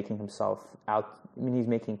 Trump is making himself out. I mean, he's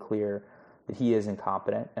making clear that he is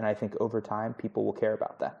incompetent. And I think over time, people will care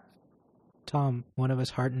about that. Tom, one of us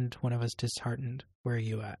heartened, one of us disheartened. Where are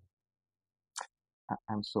you at?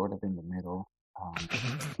 I'm sort of in the middle.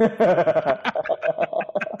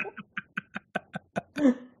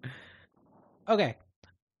 Okay.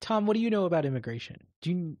 Tom, what do you know about immigration?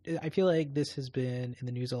 I feel like this has been in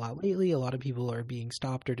the news a lot lately. A lot of people are being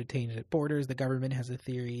stopped or detained at borders. The government has a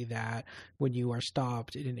theory that when you are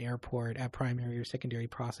stopped in an airport at primary or secondary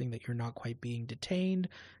processing, that you're not quite being detained.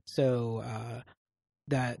 So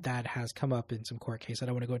that has come up in some court case. I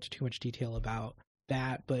don't want to go into too much detail about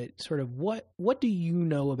that, but sort of what do you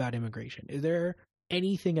know about immigration? Is there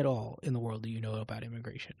anything at all in the world that you know about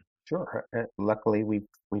immigration? Sure. Luckily, we've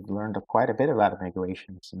learned quite a bit about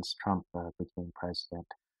immigration since Trump became president.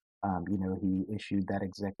 He issued that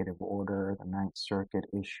executive order. The Ninth Circuit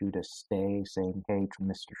issued a stay saying, hey,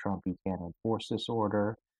 Mr. Trump, you can't enforce this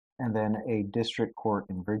order. And then a district court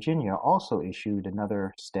in Virginia also issued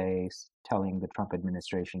another stay telling the Trump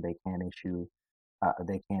administration they can't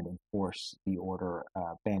enforce the order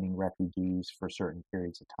banning refugees for certain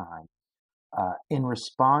periods of time. In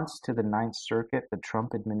response to the Ninth Circuit, the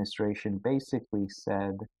Trump administration basically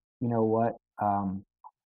said, you know what,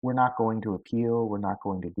 we're not going to appeal, we're not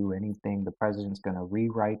going to do anything. The president's going to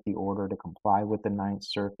rewrite the order to comply with the Ninth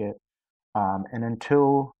Circuit. And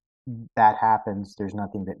until that happens, there's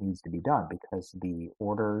nothing that needs to be done, because the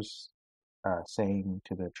orders saying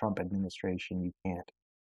to the Trump administration you can't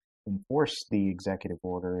enforce the executive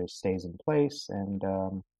order stays in place, and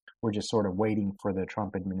we're just sort of waiting for the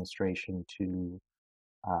Trump administration to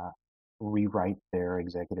rewrite their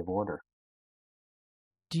executive order.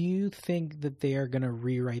 Do you think that they are going to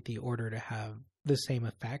rewrite the order to have the same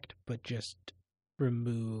effect, but just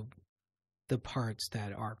remove the parts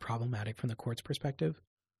that are problematic from the court's perspective?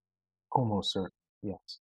 Almost certain,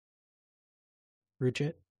 yes.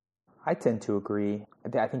 Richard? I tend to agree.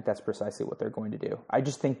 I think that's precisely what they're going to do. I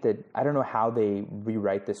just think that I don't know how they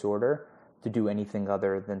rewrite this order to do anything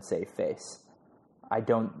other than save face. I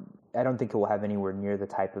don't think it will have anywhere near the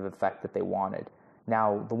type of effect that they wanted.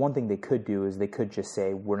 Now, the one thing they could do is they could just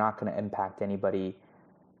say, we're not going to impact anybody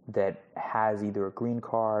that has either a green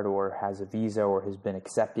card or has a visa or has been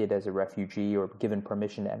accepted as a refugee or given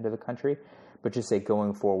permission to enter the country, but just say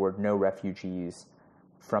going forward, no refugees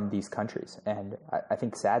from these countries. And I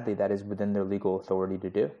think, sadly, that is within their legal authority to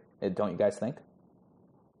do. Don't you guys think?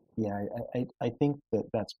 Yeah, I think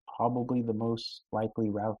that's probably the most likely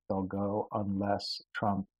route they'll go, unless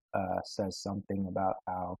Trump says something about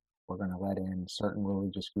how we're going to let in certain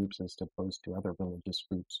religious groups as opposed to other religious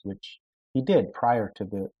groups, which he did prior to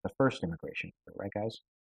the first immigration, right, guys?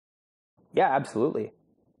 Yeah, absolutely.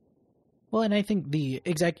 Well, and I think the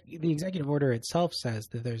executive order itself says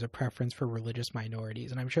that there's a preference for religious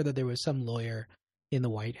minorities, and I'm sure that there was some lawyer in the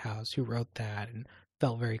White House who wrote that and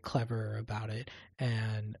felt very clever about it,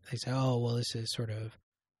 and they say, oh, well, this is sort of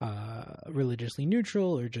religiously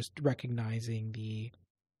neutral, or just recognizing the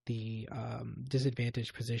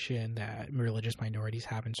disadvantaged position that religious minorities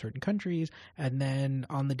have in certain countries. And then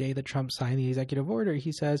on the day that Trump signed the executive order,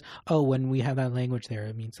 he says, oh, when we have that language there,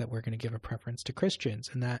 it means that we're going to give a preference to Christians.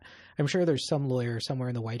 And that I'm sure there's some lawyer somewhere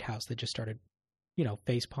in the White House that just started,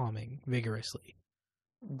 face palming vigorously.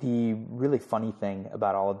 The really funny thing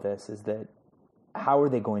about all of this is that how are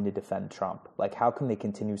they going to defend Trump? Like, how can they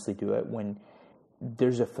continuously do it when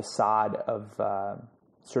there's a facade of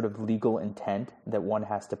sort of legal intent that one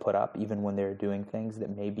has to put up even when they're doing things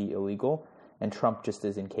that may be illegal, and Trump just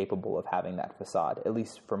is incapable of having that facade, at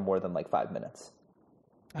least for more than like 5 minutes?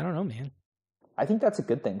 I don't know, man. I think that's a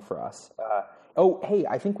good thing for us. Hey,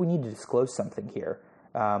 I think we need to disclose something here.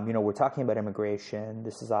 We're talking about immigration.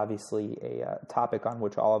 This is obviously a topic on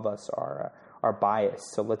which all of us are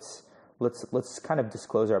biased. So let's kind of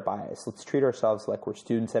disclose our bias. Let's treat ourselves like we're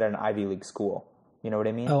students at an Ivy League school. You know what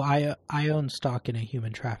I mean? Oh, I own stock in a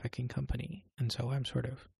human trafficking company, and so I'm sort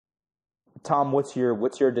of. Tom, what's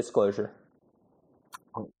your disclosure?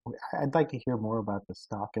 I'd like to hear more about the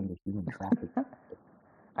stock and the human trafficking.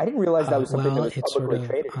 I didn't realize that was something that was publicly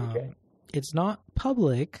traded. It's not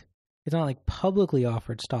public. It's not like publicly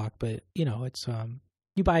offered stock, but it's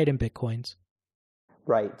you buy it in Bitcoins.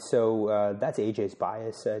 Right. So that's AJ's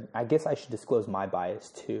bias. I guess I should disclose my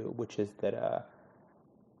bias too, which is that.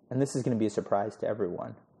 And this is going to be a surprise to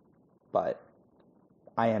everyone, but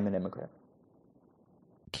I am an immigrant.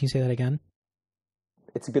 Can you say that again?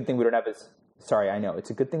 It's a good thing we don't have sorry, I know. It's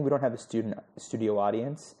a good thing we don't have a studio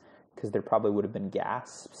audience, because there probably would have been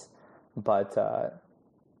gasps. But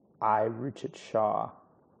I, Richard Shaw,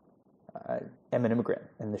 am an immigrant,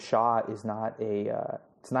 and the Shaw is not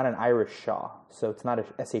it's not an Irish Shaw, so it's not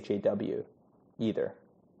a SHAW either.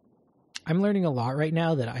 I'm learning a lot right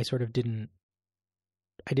now that I sort of didn't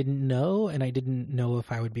know, and I didn't know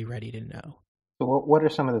if I would be ready to know. So what are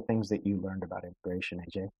some of the things that you learned about immigration,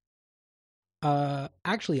 AJ?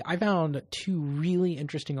 Actually, I found 2 really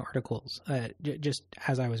interesting articles just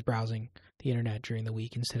as I was browsing the internet during the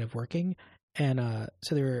week instead of working. And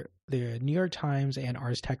so the New York Times and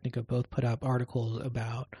Ars Technica both put up articles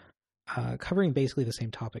about covering basically the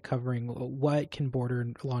same topic, covering what can border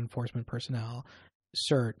law enforcement personnel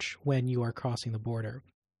search when you are crossing the border.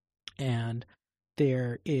 And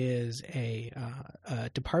there is a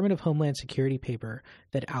Department of Homeland Security paper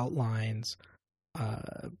that outlines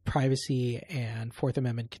privacy and Fourth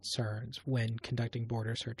Amendment concerns when conducting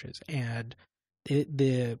border searches. And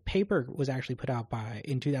the paper was actually put out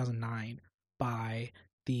in 2009 by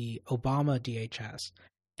the Obama DHS.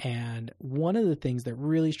 And one of the things that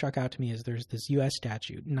really struck out to me is there's this U.S.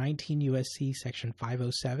 statute, 19 U.S.C. Section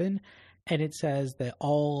 507, and it says that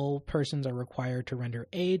all persons are required to render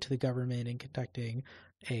aid to the government in conducting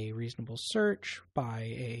a reasonable search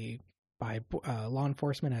by law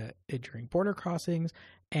enforcement during border crossings,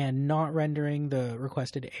 and not rendering the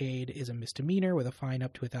requested aid is a misdemeanor with a fine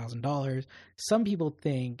up to $1,000. Some people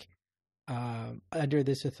think under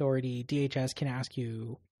this authority, DHS can ask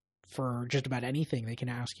you for just about anything. They can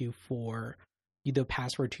ask you for the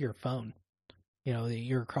password to your phone.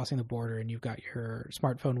 You're crossing the border and you've got your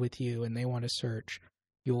smartphone with you, and they want to search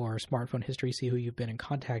your smartphone history, see who you've been in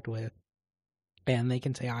contact with. And they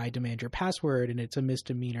can say, I demand your password, and it's a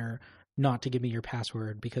misdemeanor not to give me your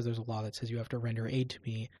password because there's a law that says you have to render aid to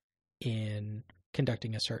me in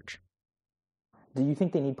conducting a search. Do you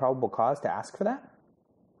think they need probable cause to ask for that?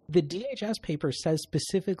 The DHS paper says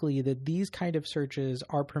specifically that these kind of searches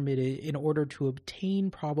are permitted in order to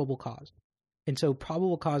obtain probable cause. And so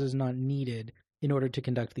probable cause is not needed in order to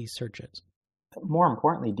conduct these searches. More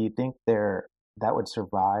importantly, do you think that would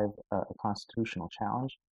survive a constitutional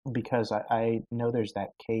challenge? Because I know there's that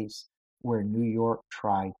case where New York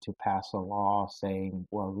tried to pass a law saying,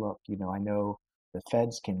 well, look, I know the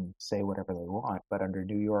feds can say whatever they want, but under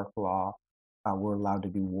New York law, we're allowed to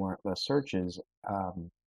do warrantless searches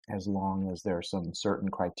as long as there are some certain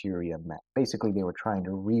criteria met. Basically, they were trying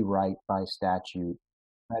to rewrite by statute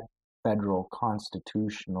federal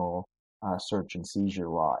constitutional search and seizure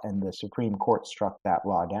law, and the Supreme Court struck that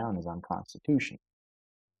law down as unconstitutional.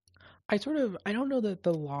 I don't know that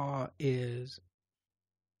the law is.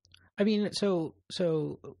 I mean, so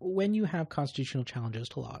when you have constitutional challenges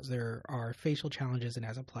to laws, there are facial challenges and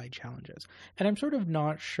as-applied challenges. And I'm sort of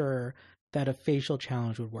not sure that a facial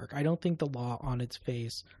challenge would work. I don't think the law on its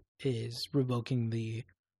face is revoking the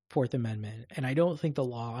Fourth Amendment. And I don't think the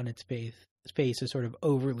law on its face is sort of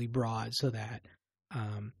overly broad so that,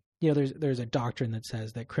 there's a doctrine that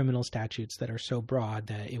says that criminal statutes that are so broad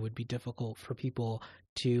that it would be difficult for people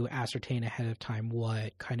to ascertain ahead of time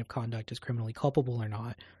what kind of conduct is criminally culpable or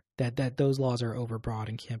not that those laws are overbroad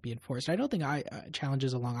and can't be enforced. I don't think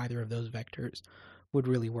challenges along either of those vectors would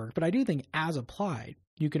really work. But I do think as applied,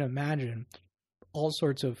 you can imagine all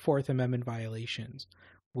sorts of Fourth Amendment violations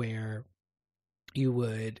where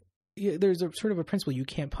there's a sort of a principle you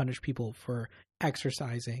can't punish people for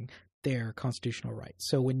exercising their constitutional rights.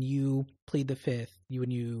 So when you plead the Fifth, when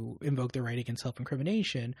you invoke the right against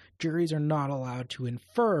self-incrimination, juries are not allowed to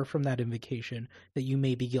infer from that invocation that you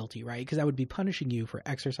may be guilty, right? Because that would be punishing you for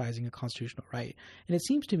exercising a constitutional right. And it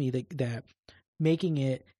seems to me that making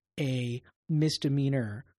it a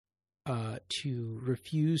misdemeanor to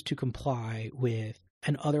refuse to comply with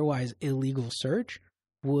an otherwise illegal search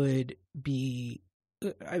would be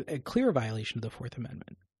a clear violation of the Fourth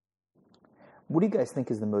Amendment. What do you guys think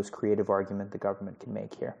is the most creative argument the government can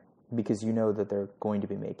make here? Because you know that they're going to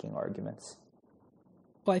be making arguments.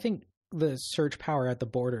 Well, I think the search power at the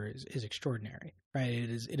border is extraordinary, right?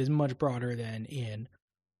 It is much broader than in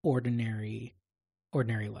ordinary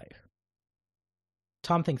life.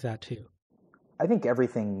 Tom thinks that too. I think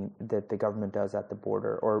everything that the government does at the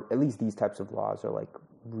border, or at least these types of laws, are like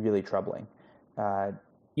really troubling.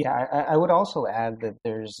 Yeah, I would also add that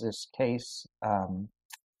there's this case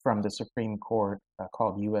from the Supreme Court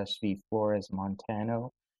called U.S. v.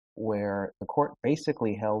 Flores-Montano, where the court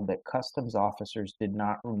basically held that customs officers did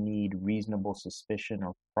not need reasonable suspicion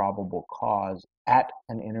or probable cause at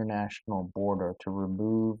an international border to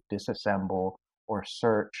remove, disassemble, or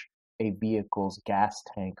search a vehicle's gas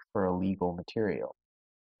tank for illegal material,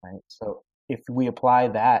 right? So if we apply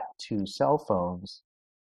that to cell phones,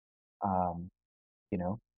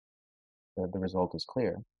 the result is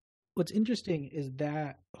clear. What's interesting is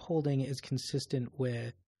that holding is consistent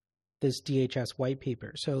with this DHS white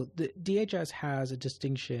paper. So the DHS has a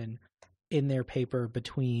distinction in their paper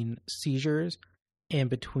between seizures and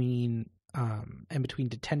between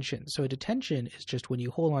detention. So a detention is just when you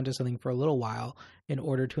hold on to something for a little while in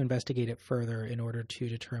order to investigate it further, in order to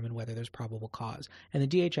determine whether there's probable cause. And the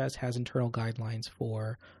DHS has internal guidelines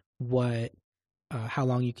for how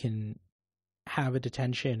long you can have a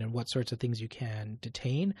detention and what sorts of things you can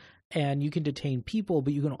detain. And you can detain people,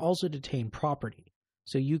 but you can also detain property.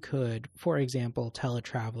 So you could, for example, tell a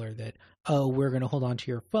traveler that, we're going to hold on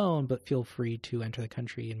to your phone, but feel free to enter the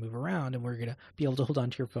country and move around, and we're going to be able to hold on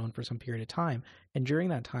to your phone for some period of time. And during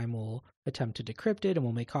that time, we'll attempt to decrypt it, and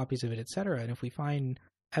we'll make copies of it, etc. And if we find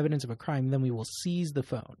evidence of a crime, then we will seize the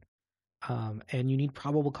phone. And you need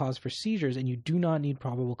probable cause for seizures, and you do not need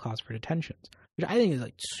probable cause for detentions, which I think is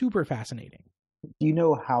like super fascinating. Do you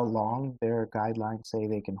know how long their guidelines say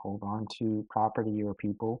they can hold on to property or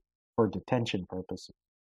people for detention purposes?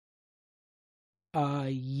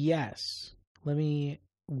 Yes. Let me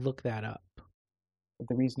look that up.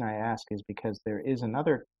 The reason I ask is because there is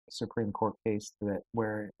another Supreme Court case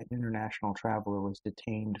where an international traveler was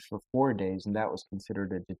detained for 4 days, and that was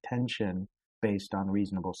considered a detention based on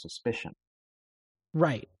reasonable suspicion.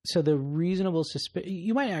 Right. So the reasonable suspicion,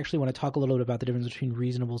 you might actually want to talk a little bit about the difference between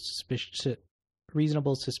reasonable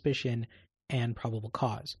suspicion and probable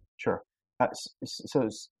cause. Sure. So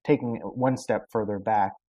taking one step further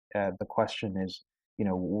back, the question is,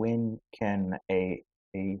 when can a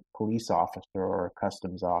police officer or a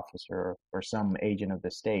customs officer or some agent of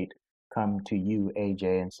the state come to you,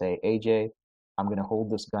 AJ, and say, AJ, I'm going to hold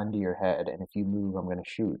this gun to your head, and if you move, I'm going to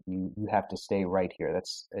shoot. You have to stay right here.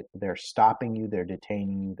 They're stopping you, they're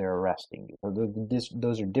detaining you, they're arresting you. So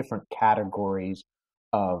those are different categories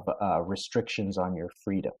of restrictions on your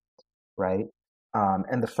freedom, right?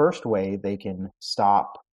 And the first way they can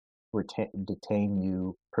stop, detain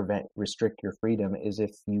you, restrict your freedom is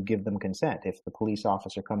if you give them consent. If the police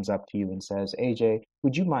officer comes up to you and says, AJ,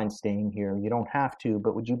 would you mind staying here? You don't have to,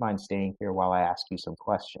 but would you mind staying here while I ask you some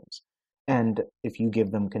questions? And if you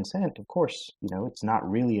give them consent, of course, it's not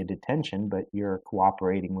really a detention, but you're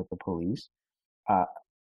cooperating with the police.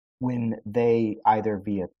 When they either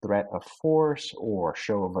via threat of force or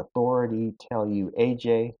show of authority tell you,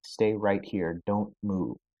 AJ, stay right here, don't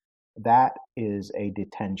move, that is a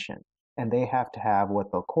detention. And they have to have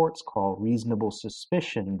what the courts call reasonable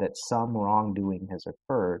suspicion that some wrongdoing has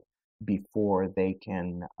occurred before they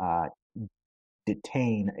can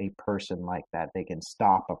detain a person like that. They can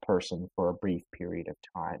stop a person for a brief period of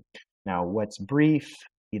time. Now, what's brief?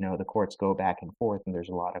 The courts go back and forth, and there's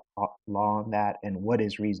a lot of law on that. And what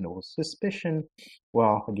is reasonable suspicion?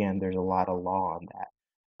 Well, again, there's a lot of law on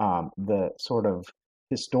that. The sort of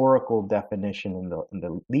historical definition in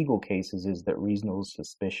the legal cases is that reasonable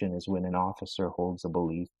suspicion is when an officer holds a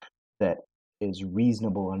belief that is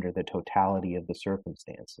reasonable under the totality of the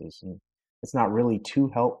circumstances. And it's not really too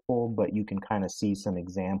helpful, but you can kind of see some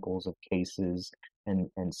examples of cases and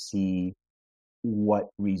see what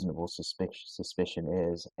reasonable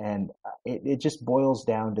suspicion is. And it just boils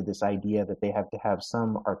down to this idea that they have to have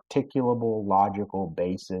some articulable, logical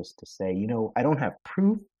basis to say, I don't have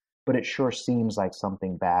proof, but it sure seems like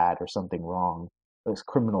something bad or something wrong, this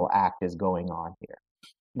criminal act is going on here.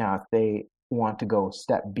 Now, if they want to go a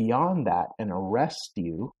step beyond that and arrest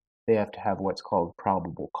you, they have to have what's called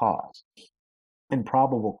probable cause. And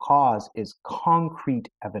probable cause is concrete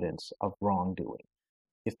evidence of wrongdoing.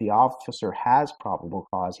 If the officer has probable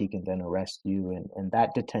cause, he can then arrest you, and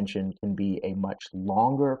that detention can be a much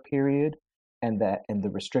longer period, and the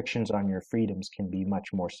restrictions on your freedoms can be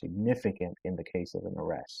much more significant in the case of an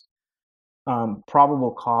arrest.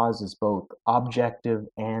 Probable cause is both objective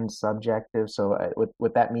and subjective. So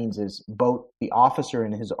what that means is both the officer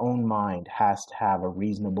in his own mind has to have a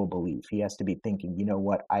reasonable belief. He has to be thinking, you know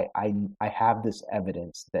what, I have this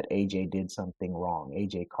evidence that AJ did something wrong.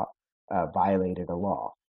 AJ violated a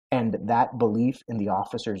law. And that belief in the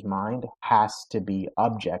officer's mind has to be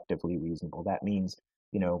objectively reasonable. That means,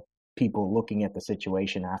 people looking at the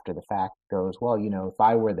situation after the fact goes, well, if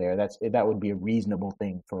I were there, that would be a reasonable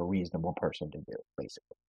thing for a reasonable person to do,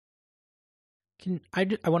 basically.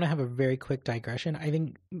 I want to have a very quick digression. I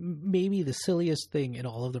think maybe the silliest thing in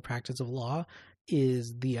all of the practice of law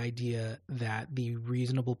is the idea that the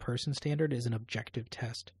reasonable person standard is an objective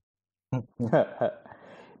test.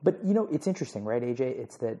 But, it's interesting, right, AJ?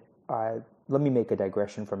 It's that, let me make a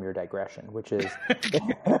digression from your digression, which is,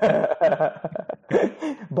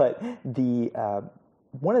 but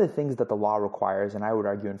one of the things that the law requires, and I would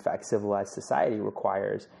argue, in fact, civilized society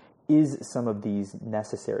requires, is some of these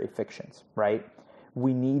necessary fictions, right?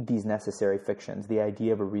 We need these necessary fictions, the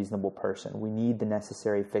idea of a reasonable person. We need the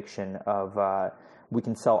necessary fiction of we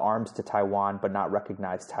can sell arms to Taiwan but not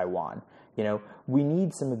recognize Taiwan. We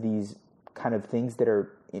need some of these kind of things that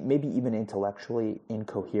are maybe even intellectually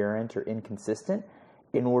incoherent or inconsistent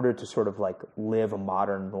in order to sort of like live a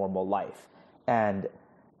modern normal life. And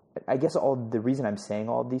I guess the reason I'm saying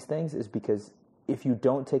all of these things is because if you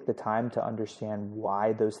don't take the time to understand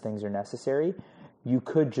why those things are necessary, you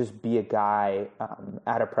could just be a guy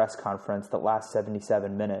at a press conference that lasts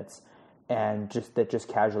 77 minutes and just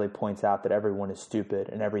casually points out that everyone is stupid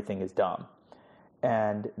and everything is dumb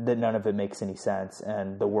and that none of it makes any sense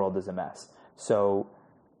and the world is a mess. So,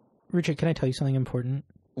 Richard, can I tell you something important?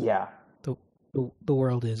 Yeah. The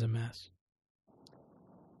world is a mess.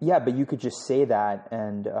 Yeah, but you could just say that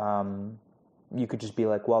and you could just be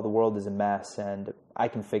like, well, the world is a mess and I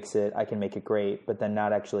can fix it, I can make it great, but then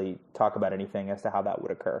not actually talk about anything as to how that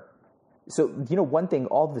would occur. So, one thing,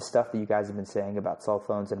 all the stuff that you guys have been saying about cell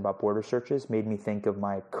phones and about border searches made me think of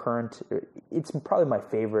it's probably my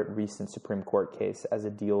favorite recent Supreme Court case as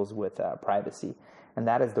it deals with privacy, and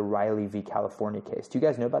that is the Riley v. California case. Do you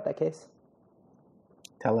guys know about that case?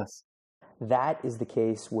 Tell us. That is the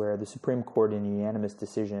case where the Supreme Court, in a unanimous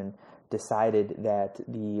decision, decided that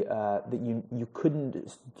that you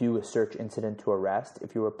couldn't do a search incident to arrest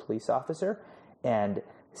if you were a police officer and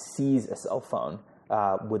seize a cell phone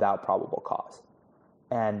without probable cause.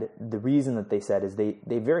 And the reason that they said is they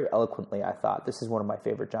very eloquently, I thought, this is one of my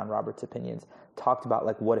favorite John Roberts opinions, talked about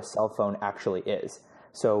like what a cell phone actually is.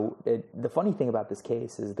 So the funny thing about this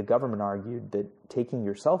case is the government argued that taking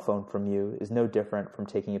your cell phone from you is no different from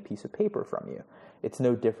taking a piece of paper from you. It's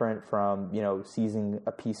no different from, seizing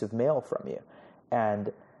a piece of mail from you.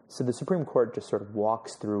 And so the Supreme Court just sort of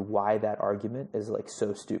walks through why that argument is like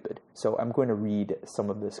so stupid. So I'm going to read some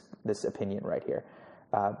of this opinion right here.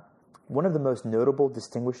 One of the most notable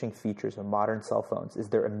distinguishing features of modern cell phones is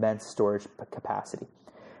their immense storage capacity.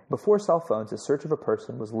 Before cell phones, a search of a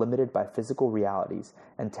person was limited by physical realities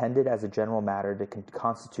and tended as a general matter to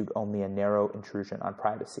constitute only a narrow intrusion on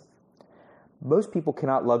privacy. Most people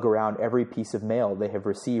cannot lug around every piece of mail they have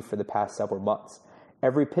received for the past several months,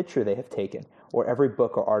 every picture they have taken, or every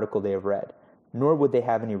book or article they have read, nor would they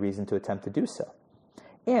have any reason to attempt to do so.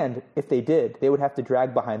 And if they did, they would have to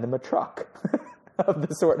drag behind them a truck of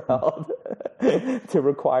the sort held to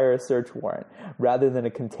require a search warrant, rather than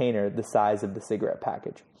a container the size of the cigarette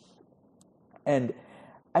package. And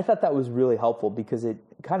I thought that was really helpful because it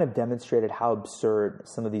kind of demonstrated how absurd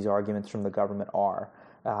some of these arguments from the government are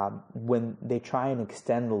when they try and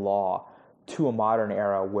extend the law to a modern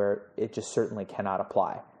era where it just certainly cannot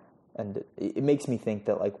apply. And it makes me think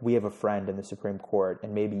that like we have a friend in the Supreme Court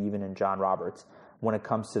and maybe even in John Roberts when it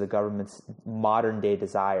comes to the government's modern day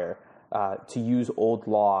desire to use old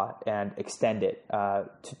law and extend it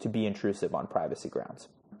to be intrusive on privacy grounds.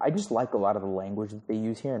 I just like a lot of the language that they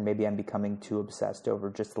use here, and maybe I'm becoming too obsessed over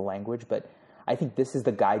just the language, but I think this is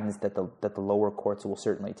the guidance that the lower courts will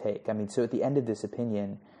certainly take. I mean, so at the end of this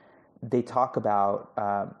opinion, they talk about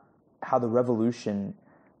how the revolution,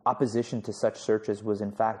 opposition to such searches was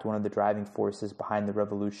in fact one of the driving forces behind the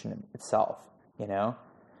revolution itself,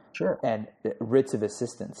 Sure. And writs of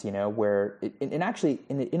assistance, where, and actually,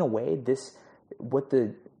 in a way, do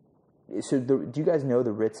you guys know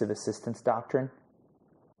the writs of assistance doctrine?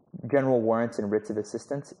 General warrants and writs of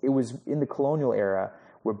assistance. It was in the colonial era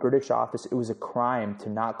where it was a crime to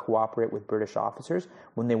not cooperate with British officers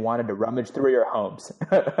when they wanted to rummage through your homes.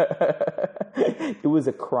 It was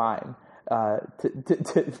a crime.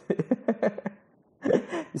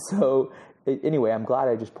 So anyway, I'm glad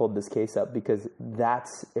I just pulled this case up, because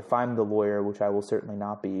if I'm the lawyer, which I will certainly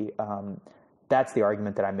not be, that's the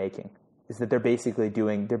argument that I'm making, is that they're basically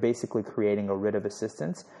creating a writ of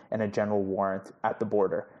assistance and a general warrant at the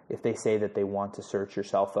border if they say that they want to search your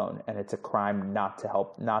cell phone, and it's a crime not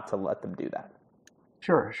to let them do that.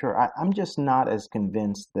 Sure. I'm just not as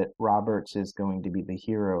convinced that Roberts is going to be the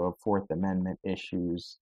hero of Fourth Amendment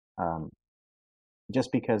issues,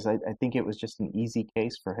 just because I think it was just an easy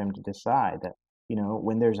case for him to decide that,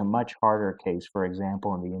 when there's a much harder case, for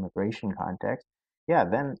example, in the immigration context,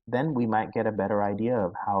 then we might get a better idea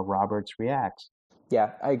of how Roberts reacts.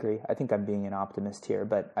 Yeah, I agree. I think I'm being an optimist here,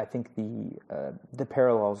 but I think the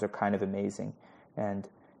parallels are kind of amazing, and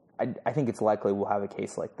I think it's likely we'll have a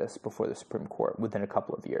case like this before the Supreme Court within a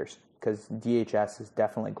couple of years, because DHS is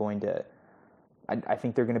definitely going to. I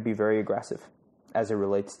think they're going to be very aggressive as it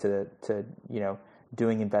relates to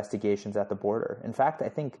doing investigations at the border. In fact, I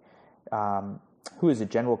think who is it?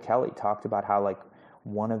 General Kelly talked about how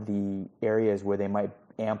one of the areas where they might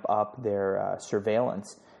amp up their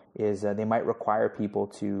surveillance is they might require people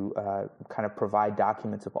to kind of provide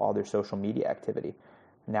documents of all their social media activity.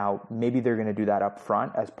 Now, maybe they're going to do that up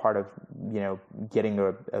front as part of, getting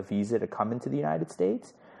a visa to come into the United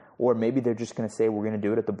States, or maybe they're just going to say we're going to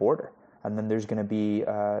do it at the border. And then there's going to be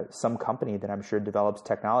some company that I'm sure develops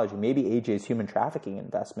technology, maybe AJ's human trafficking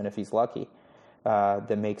investment, if he's lucky,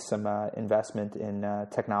 that makes some investment in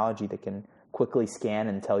technology that can quickly scan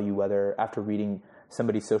and tell you whether, after reading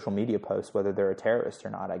somebody's social media posts, whether they're a terrorist or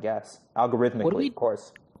not, I guess. Algorithmically, of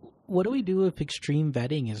course. What do we do if extreme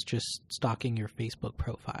vetting is just stalking your Facebook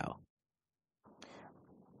profile?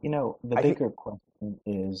 The bigger question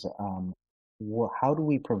is, how do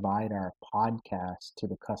we provide our podcast to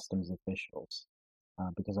the customs officials?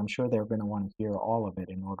 Because I'm sure they're going to want to hear all of it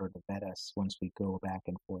in order to vet us once we go back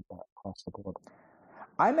and forth across the border.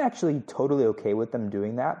 I'm actually totally okay with them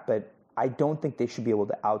doing that, but I don't think they should be able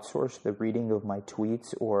to outsource the reading of my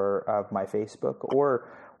tweets or of my Facebook or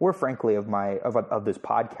frankly of this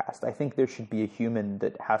podcast. I think there should be a human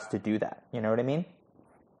that has to do that. You know what I mean?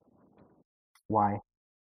 Why?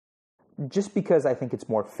 Just because I think it's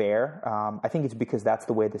more fair. I think it's because that's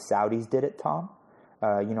the way the Saudis did it, Tom.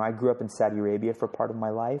 I grew up in Saudi Arabia for part of my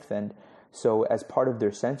life, and so as part of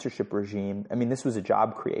their censorship regime, I mean, this was a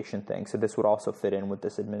job creation thing, so this would also fit in with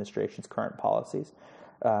this administration's current policies.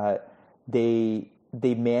 They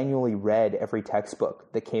manually read every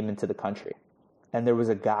textbook that came into the country, and there was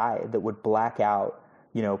a guy that would black out,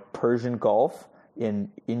 Persian Gulf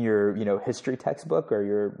in your history textbook or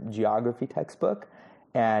your geography textbook,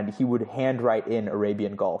 and he would handwrite in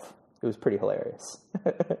Arabian Gulf. It was pretty hilarious.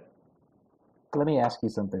 Let me ask you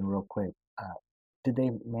something real quick. Did they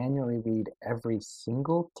manually read every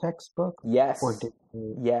single textbook? Yes.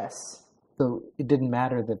 Yes. So it didn't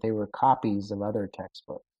matter that they were copies of other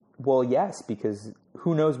textbooks? Well, yes, because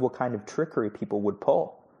who knows what kind of trickery people would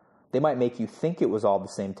pull. They might make you think it was all the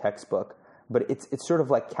same textbook, but it's sort of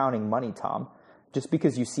like counting money, Tom. Just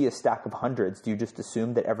because you see a stack of hundreds, do you just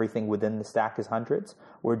assume that everything within the stack is hundreds,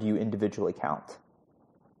 or do you individually count?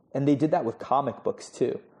 And they did that with comic books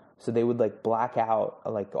too. So they would black out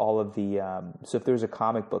all of the. So if there's a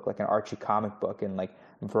comic book, like an Archie comic book, and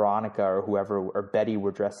Veronica or whoever or Betty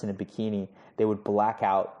were dressed in a bikini, they would black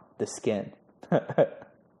out the skin.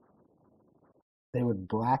 They would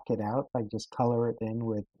black it out, just color it in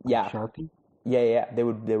with Sharpie? Yeah. They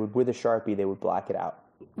would with a Sharpie, they would black it out.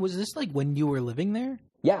 Was this when you were living there?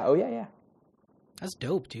 Yeah. Oh yeah. That's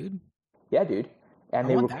dope, dude. Yeah, dude. And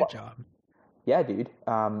I want that job. Yeah, dude.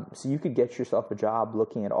 So you could get yourself a job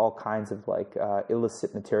looking at all kinds of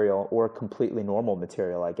illicit material or completely normal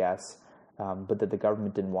material, I guess, but that the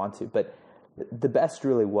government didn't want to. But the best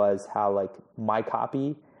really was how my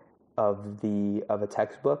copy of a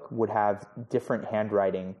textbook would have different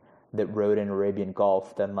handwriting that wrote in Arabian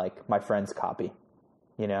Gulf than my friend's copy,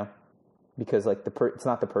 because it's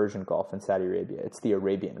not the Persian Gulf in Saudi Arabia, it's the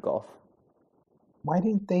Arabian Gulf. Why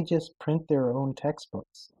didn't they just print their own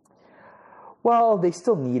textbooks? Well, they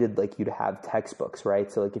still needed like you to have textbooks,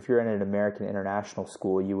 right? So like if you're in an American international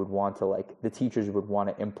school, you would want to the teachers would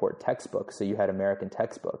want to import textbooks. So you had American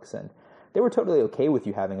textbooks, and they were totally okay with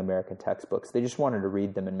you having American textbooks. They just wanted to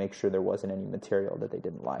read them and make sure there wasn't any material that they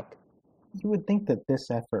didn't like. You would think that this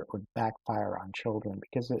effort would backfire on children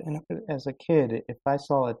because as a kid, if I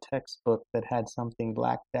saw a textbook that had something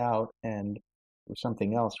blacked out and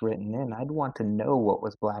something else written in, I'd want to know what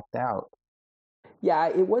was blacked out. Yeah,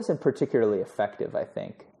 it wasn't particularly effective, I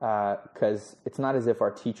think, because it's not as if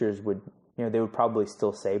our teachers would, they would probably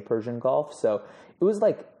still say Persian Gulf. So it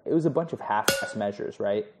was a bunch of half-ass measures,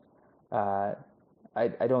 right? I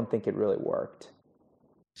don't think it really worked.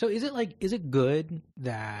 So is it good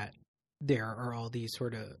that there are all these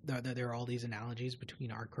there are all these analogies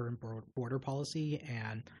between our current border policy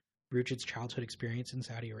and Ruchid's childhood experience in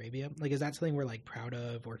Saudi Arabia? Like, is that something we're proud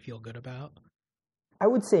of or feel good about? I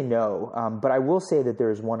would say no, but I will say that there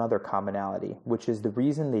is one other commonality, which is the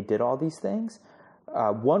reason they did all these things.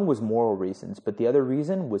 One was moral reasons, but the other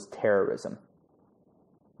reason was terrorism.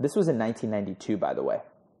 This was in 1992, by the way.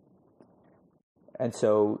 And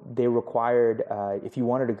so they required, if you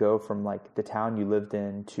wanted to go from the town you lived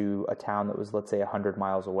in to a town that was, let's say, 100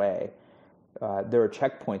 miles away, there are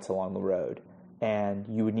checkpoints along the road, and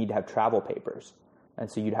you would need to have travel papers. And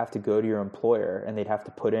so you'd have to go to your employer, and they'd have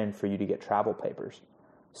to put in for you to get travel papers.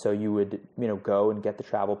 So you would, go and get the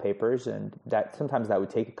travel papers, and sometimes that would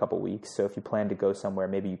take a couple weeks. So if you planned to go somewhere,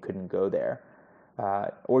 maybe you couldn't go there.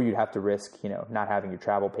 Or you'd have to risk, not having your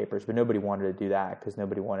travel papers. But nobody wanted to do that because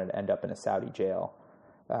nobody wanted to end up in a Saudi jail,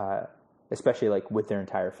 especially with their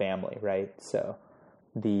entire family, right? So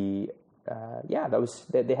they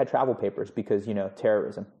had travel papers because,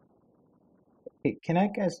 terrorism. Can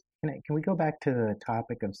we go back to the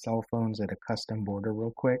topic of cell phones at a custom border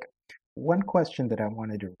real quick? One question that I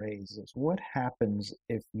wanted to raise is what happens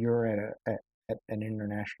if you're at an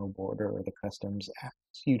international border or the customs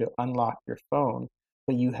asks you to unlock your phone,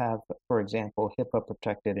 but you have, for example, HIPAA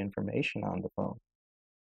protected information on the phone?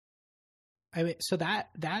 I mean, so that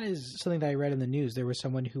is something that I read in the news. There was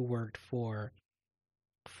someone who worked for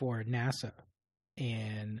NASA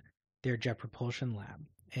in their jet propulsion lab,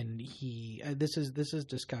 and this is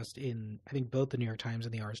discussed in, I think, both the New York Times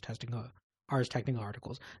and the Ars Technica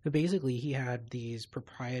articles. But basically, he had these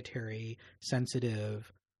proprietary,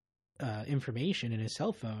 sensitive information in his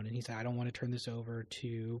cell phone, and he said, I don't want to turn this over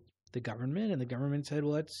to the government. And the government said,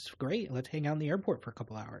 well, that's great, let's hang out in the airport for a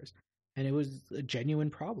couple hours. And it was a genuine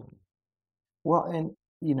problem. Well, and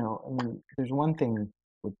there's one thing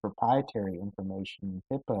with proprietary information.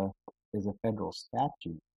 HIPAA is a federal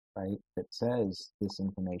statute, right, that says this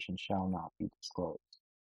information shall not be disclosed.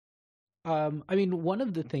 I mean, one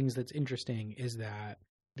of the things that's interesting is that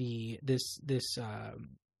this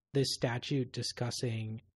statute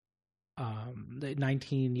discussing the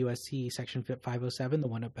 19 USC section 507, the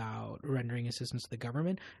one about rendering assistance to the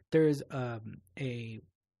government, there's a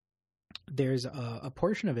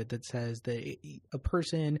portion of it that says that a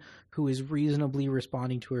person who is reasonably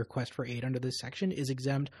responding to a request for aid under this section is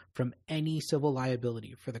exempt from any civil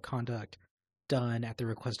liability for the conduct done at the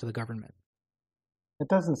request of the government. It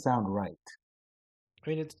doesn't sound right. I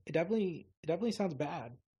mean, it definitely sounds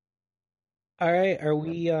bad. All right, are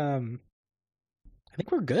we? I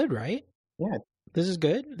think we're good, right? Yeah. This is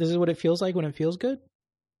good. This is what it feels like when it feels good.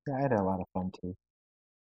 Yeah, I had a lot of fun too.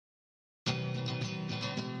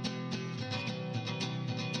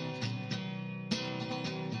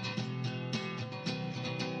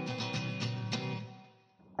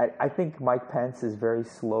 I think Mike Pence is very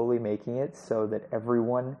slowly making it so that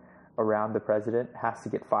everyone around the president has to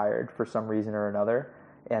get fired for some reason or another,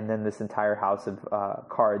 and then this entire house of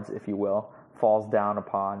cards, if you will, falls down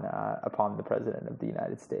upon the president of the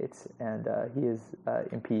United States, and he is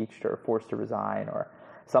impeached or forced to resign or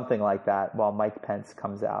something like that, while Mike Pence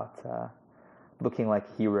comes out looking like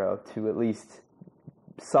a hero to at least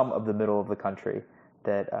some of the middle of the country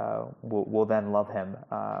that will then love him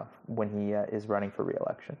when he is running for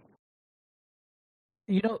re-election.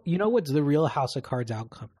 You know what's the real House of Cards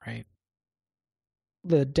outcome, right?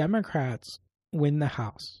 The Democrats win the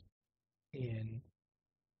House in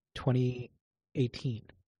 2018,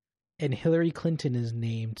 and Hillary Clinton is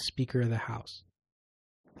named Speaker of the House.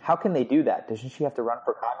 How can they do that? Doesn't she have to run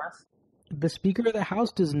for Congress? The Speaker of the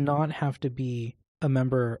House does not have to be a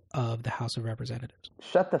member of the House of Representatives.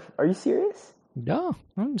 Are you serious? No,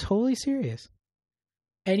 I'm totally serious.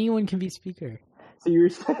 Anyone can be Speaker. So you're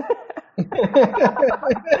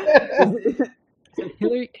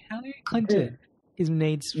Hillary Clinton is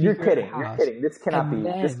made Speaker. You're kidding. Of the House. You're kidding. This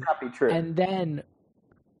cannot be true. And then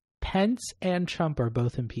Pence and Trump are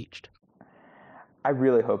both impeached. I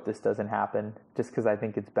really hope this doesn't happen, just because I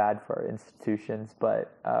think it's bad for our institutions.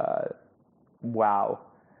 But wow,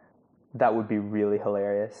 that would be really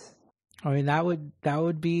hilarious. I mean, that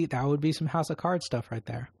would be some House of Cards stuff right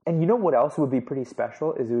there. And you know what else would be pretty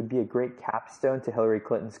special is it would be a great capstone to Hillary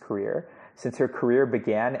Clinton's career, since her career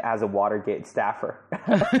began as a Watergate staffer.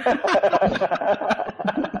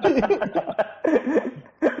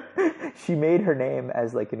 She made her name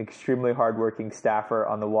as like an extremely hardworking staffer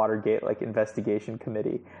on the Watergate investigation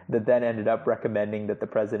committee that then ended up recommending that the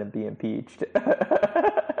president be impeached.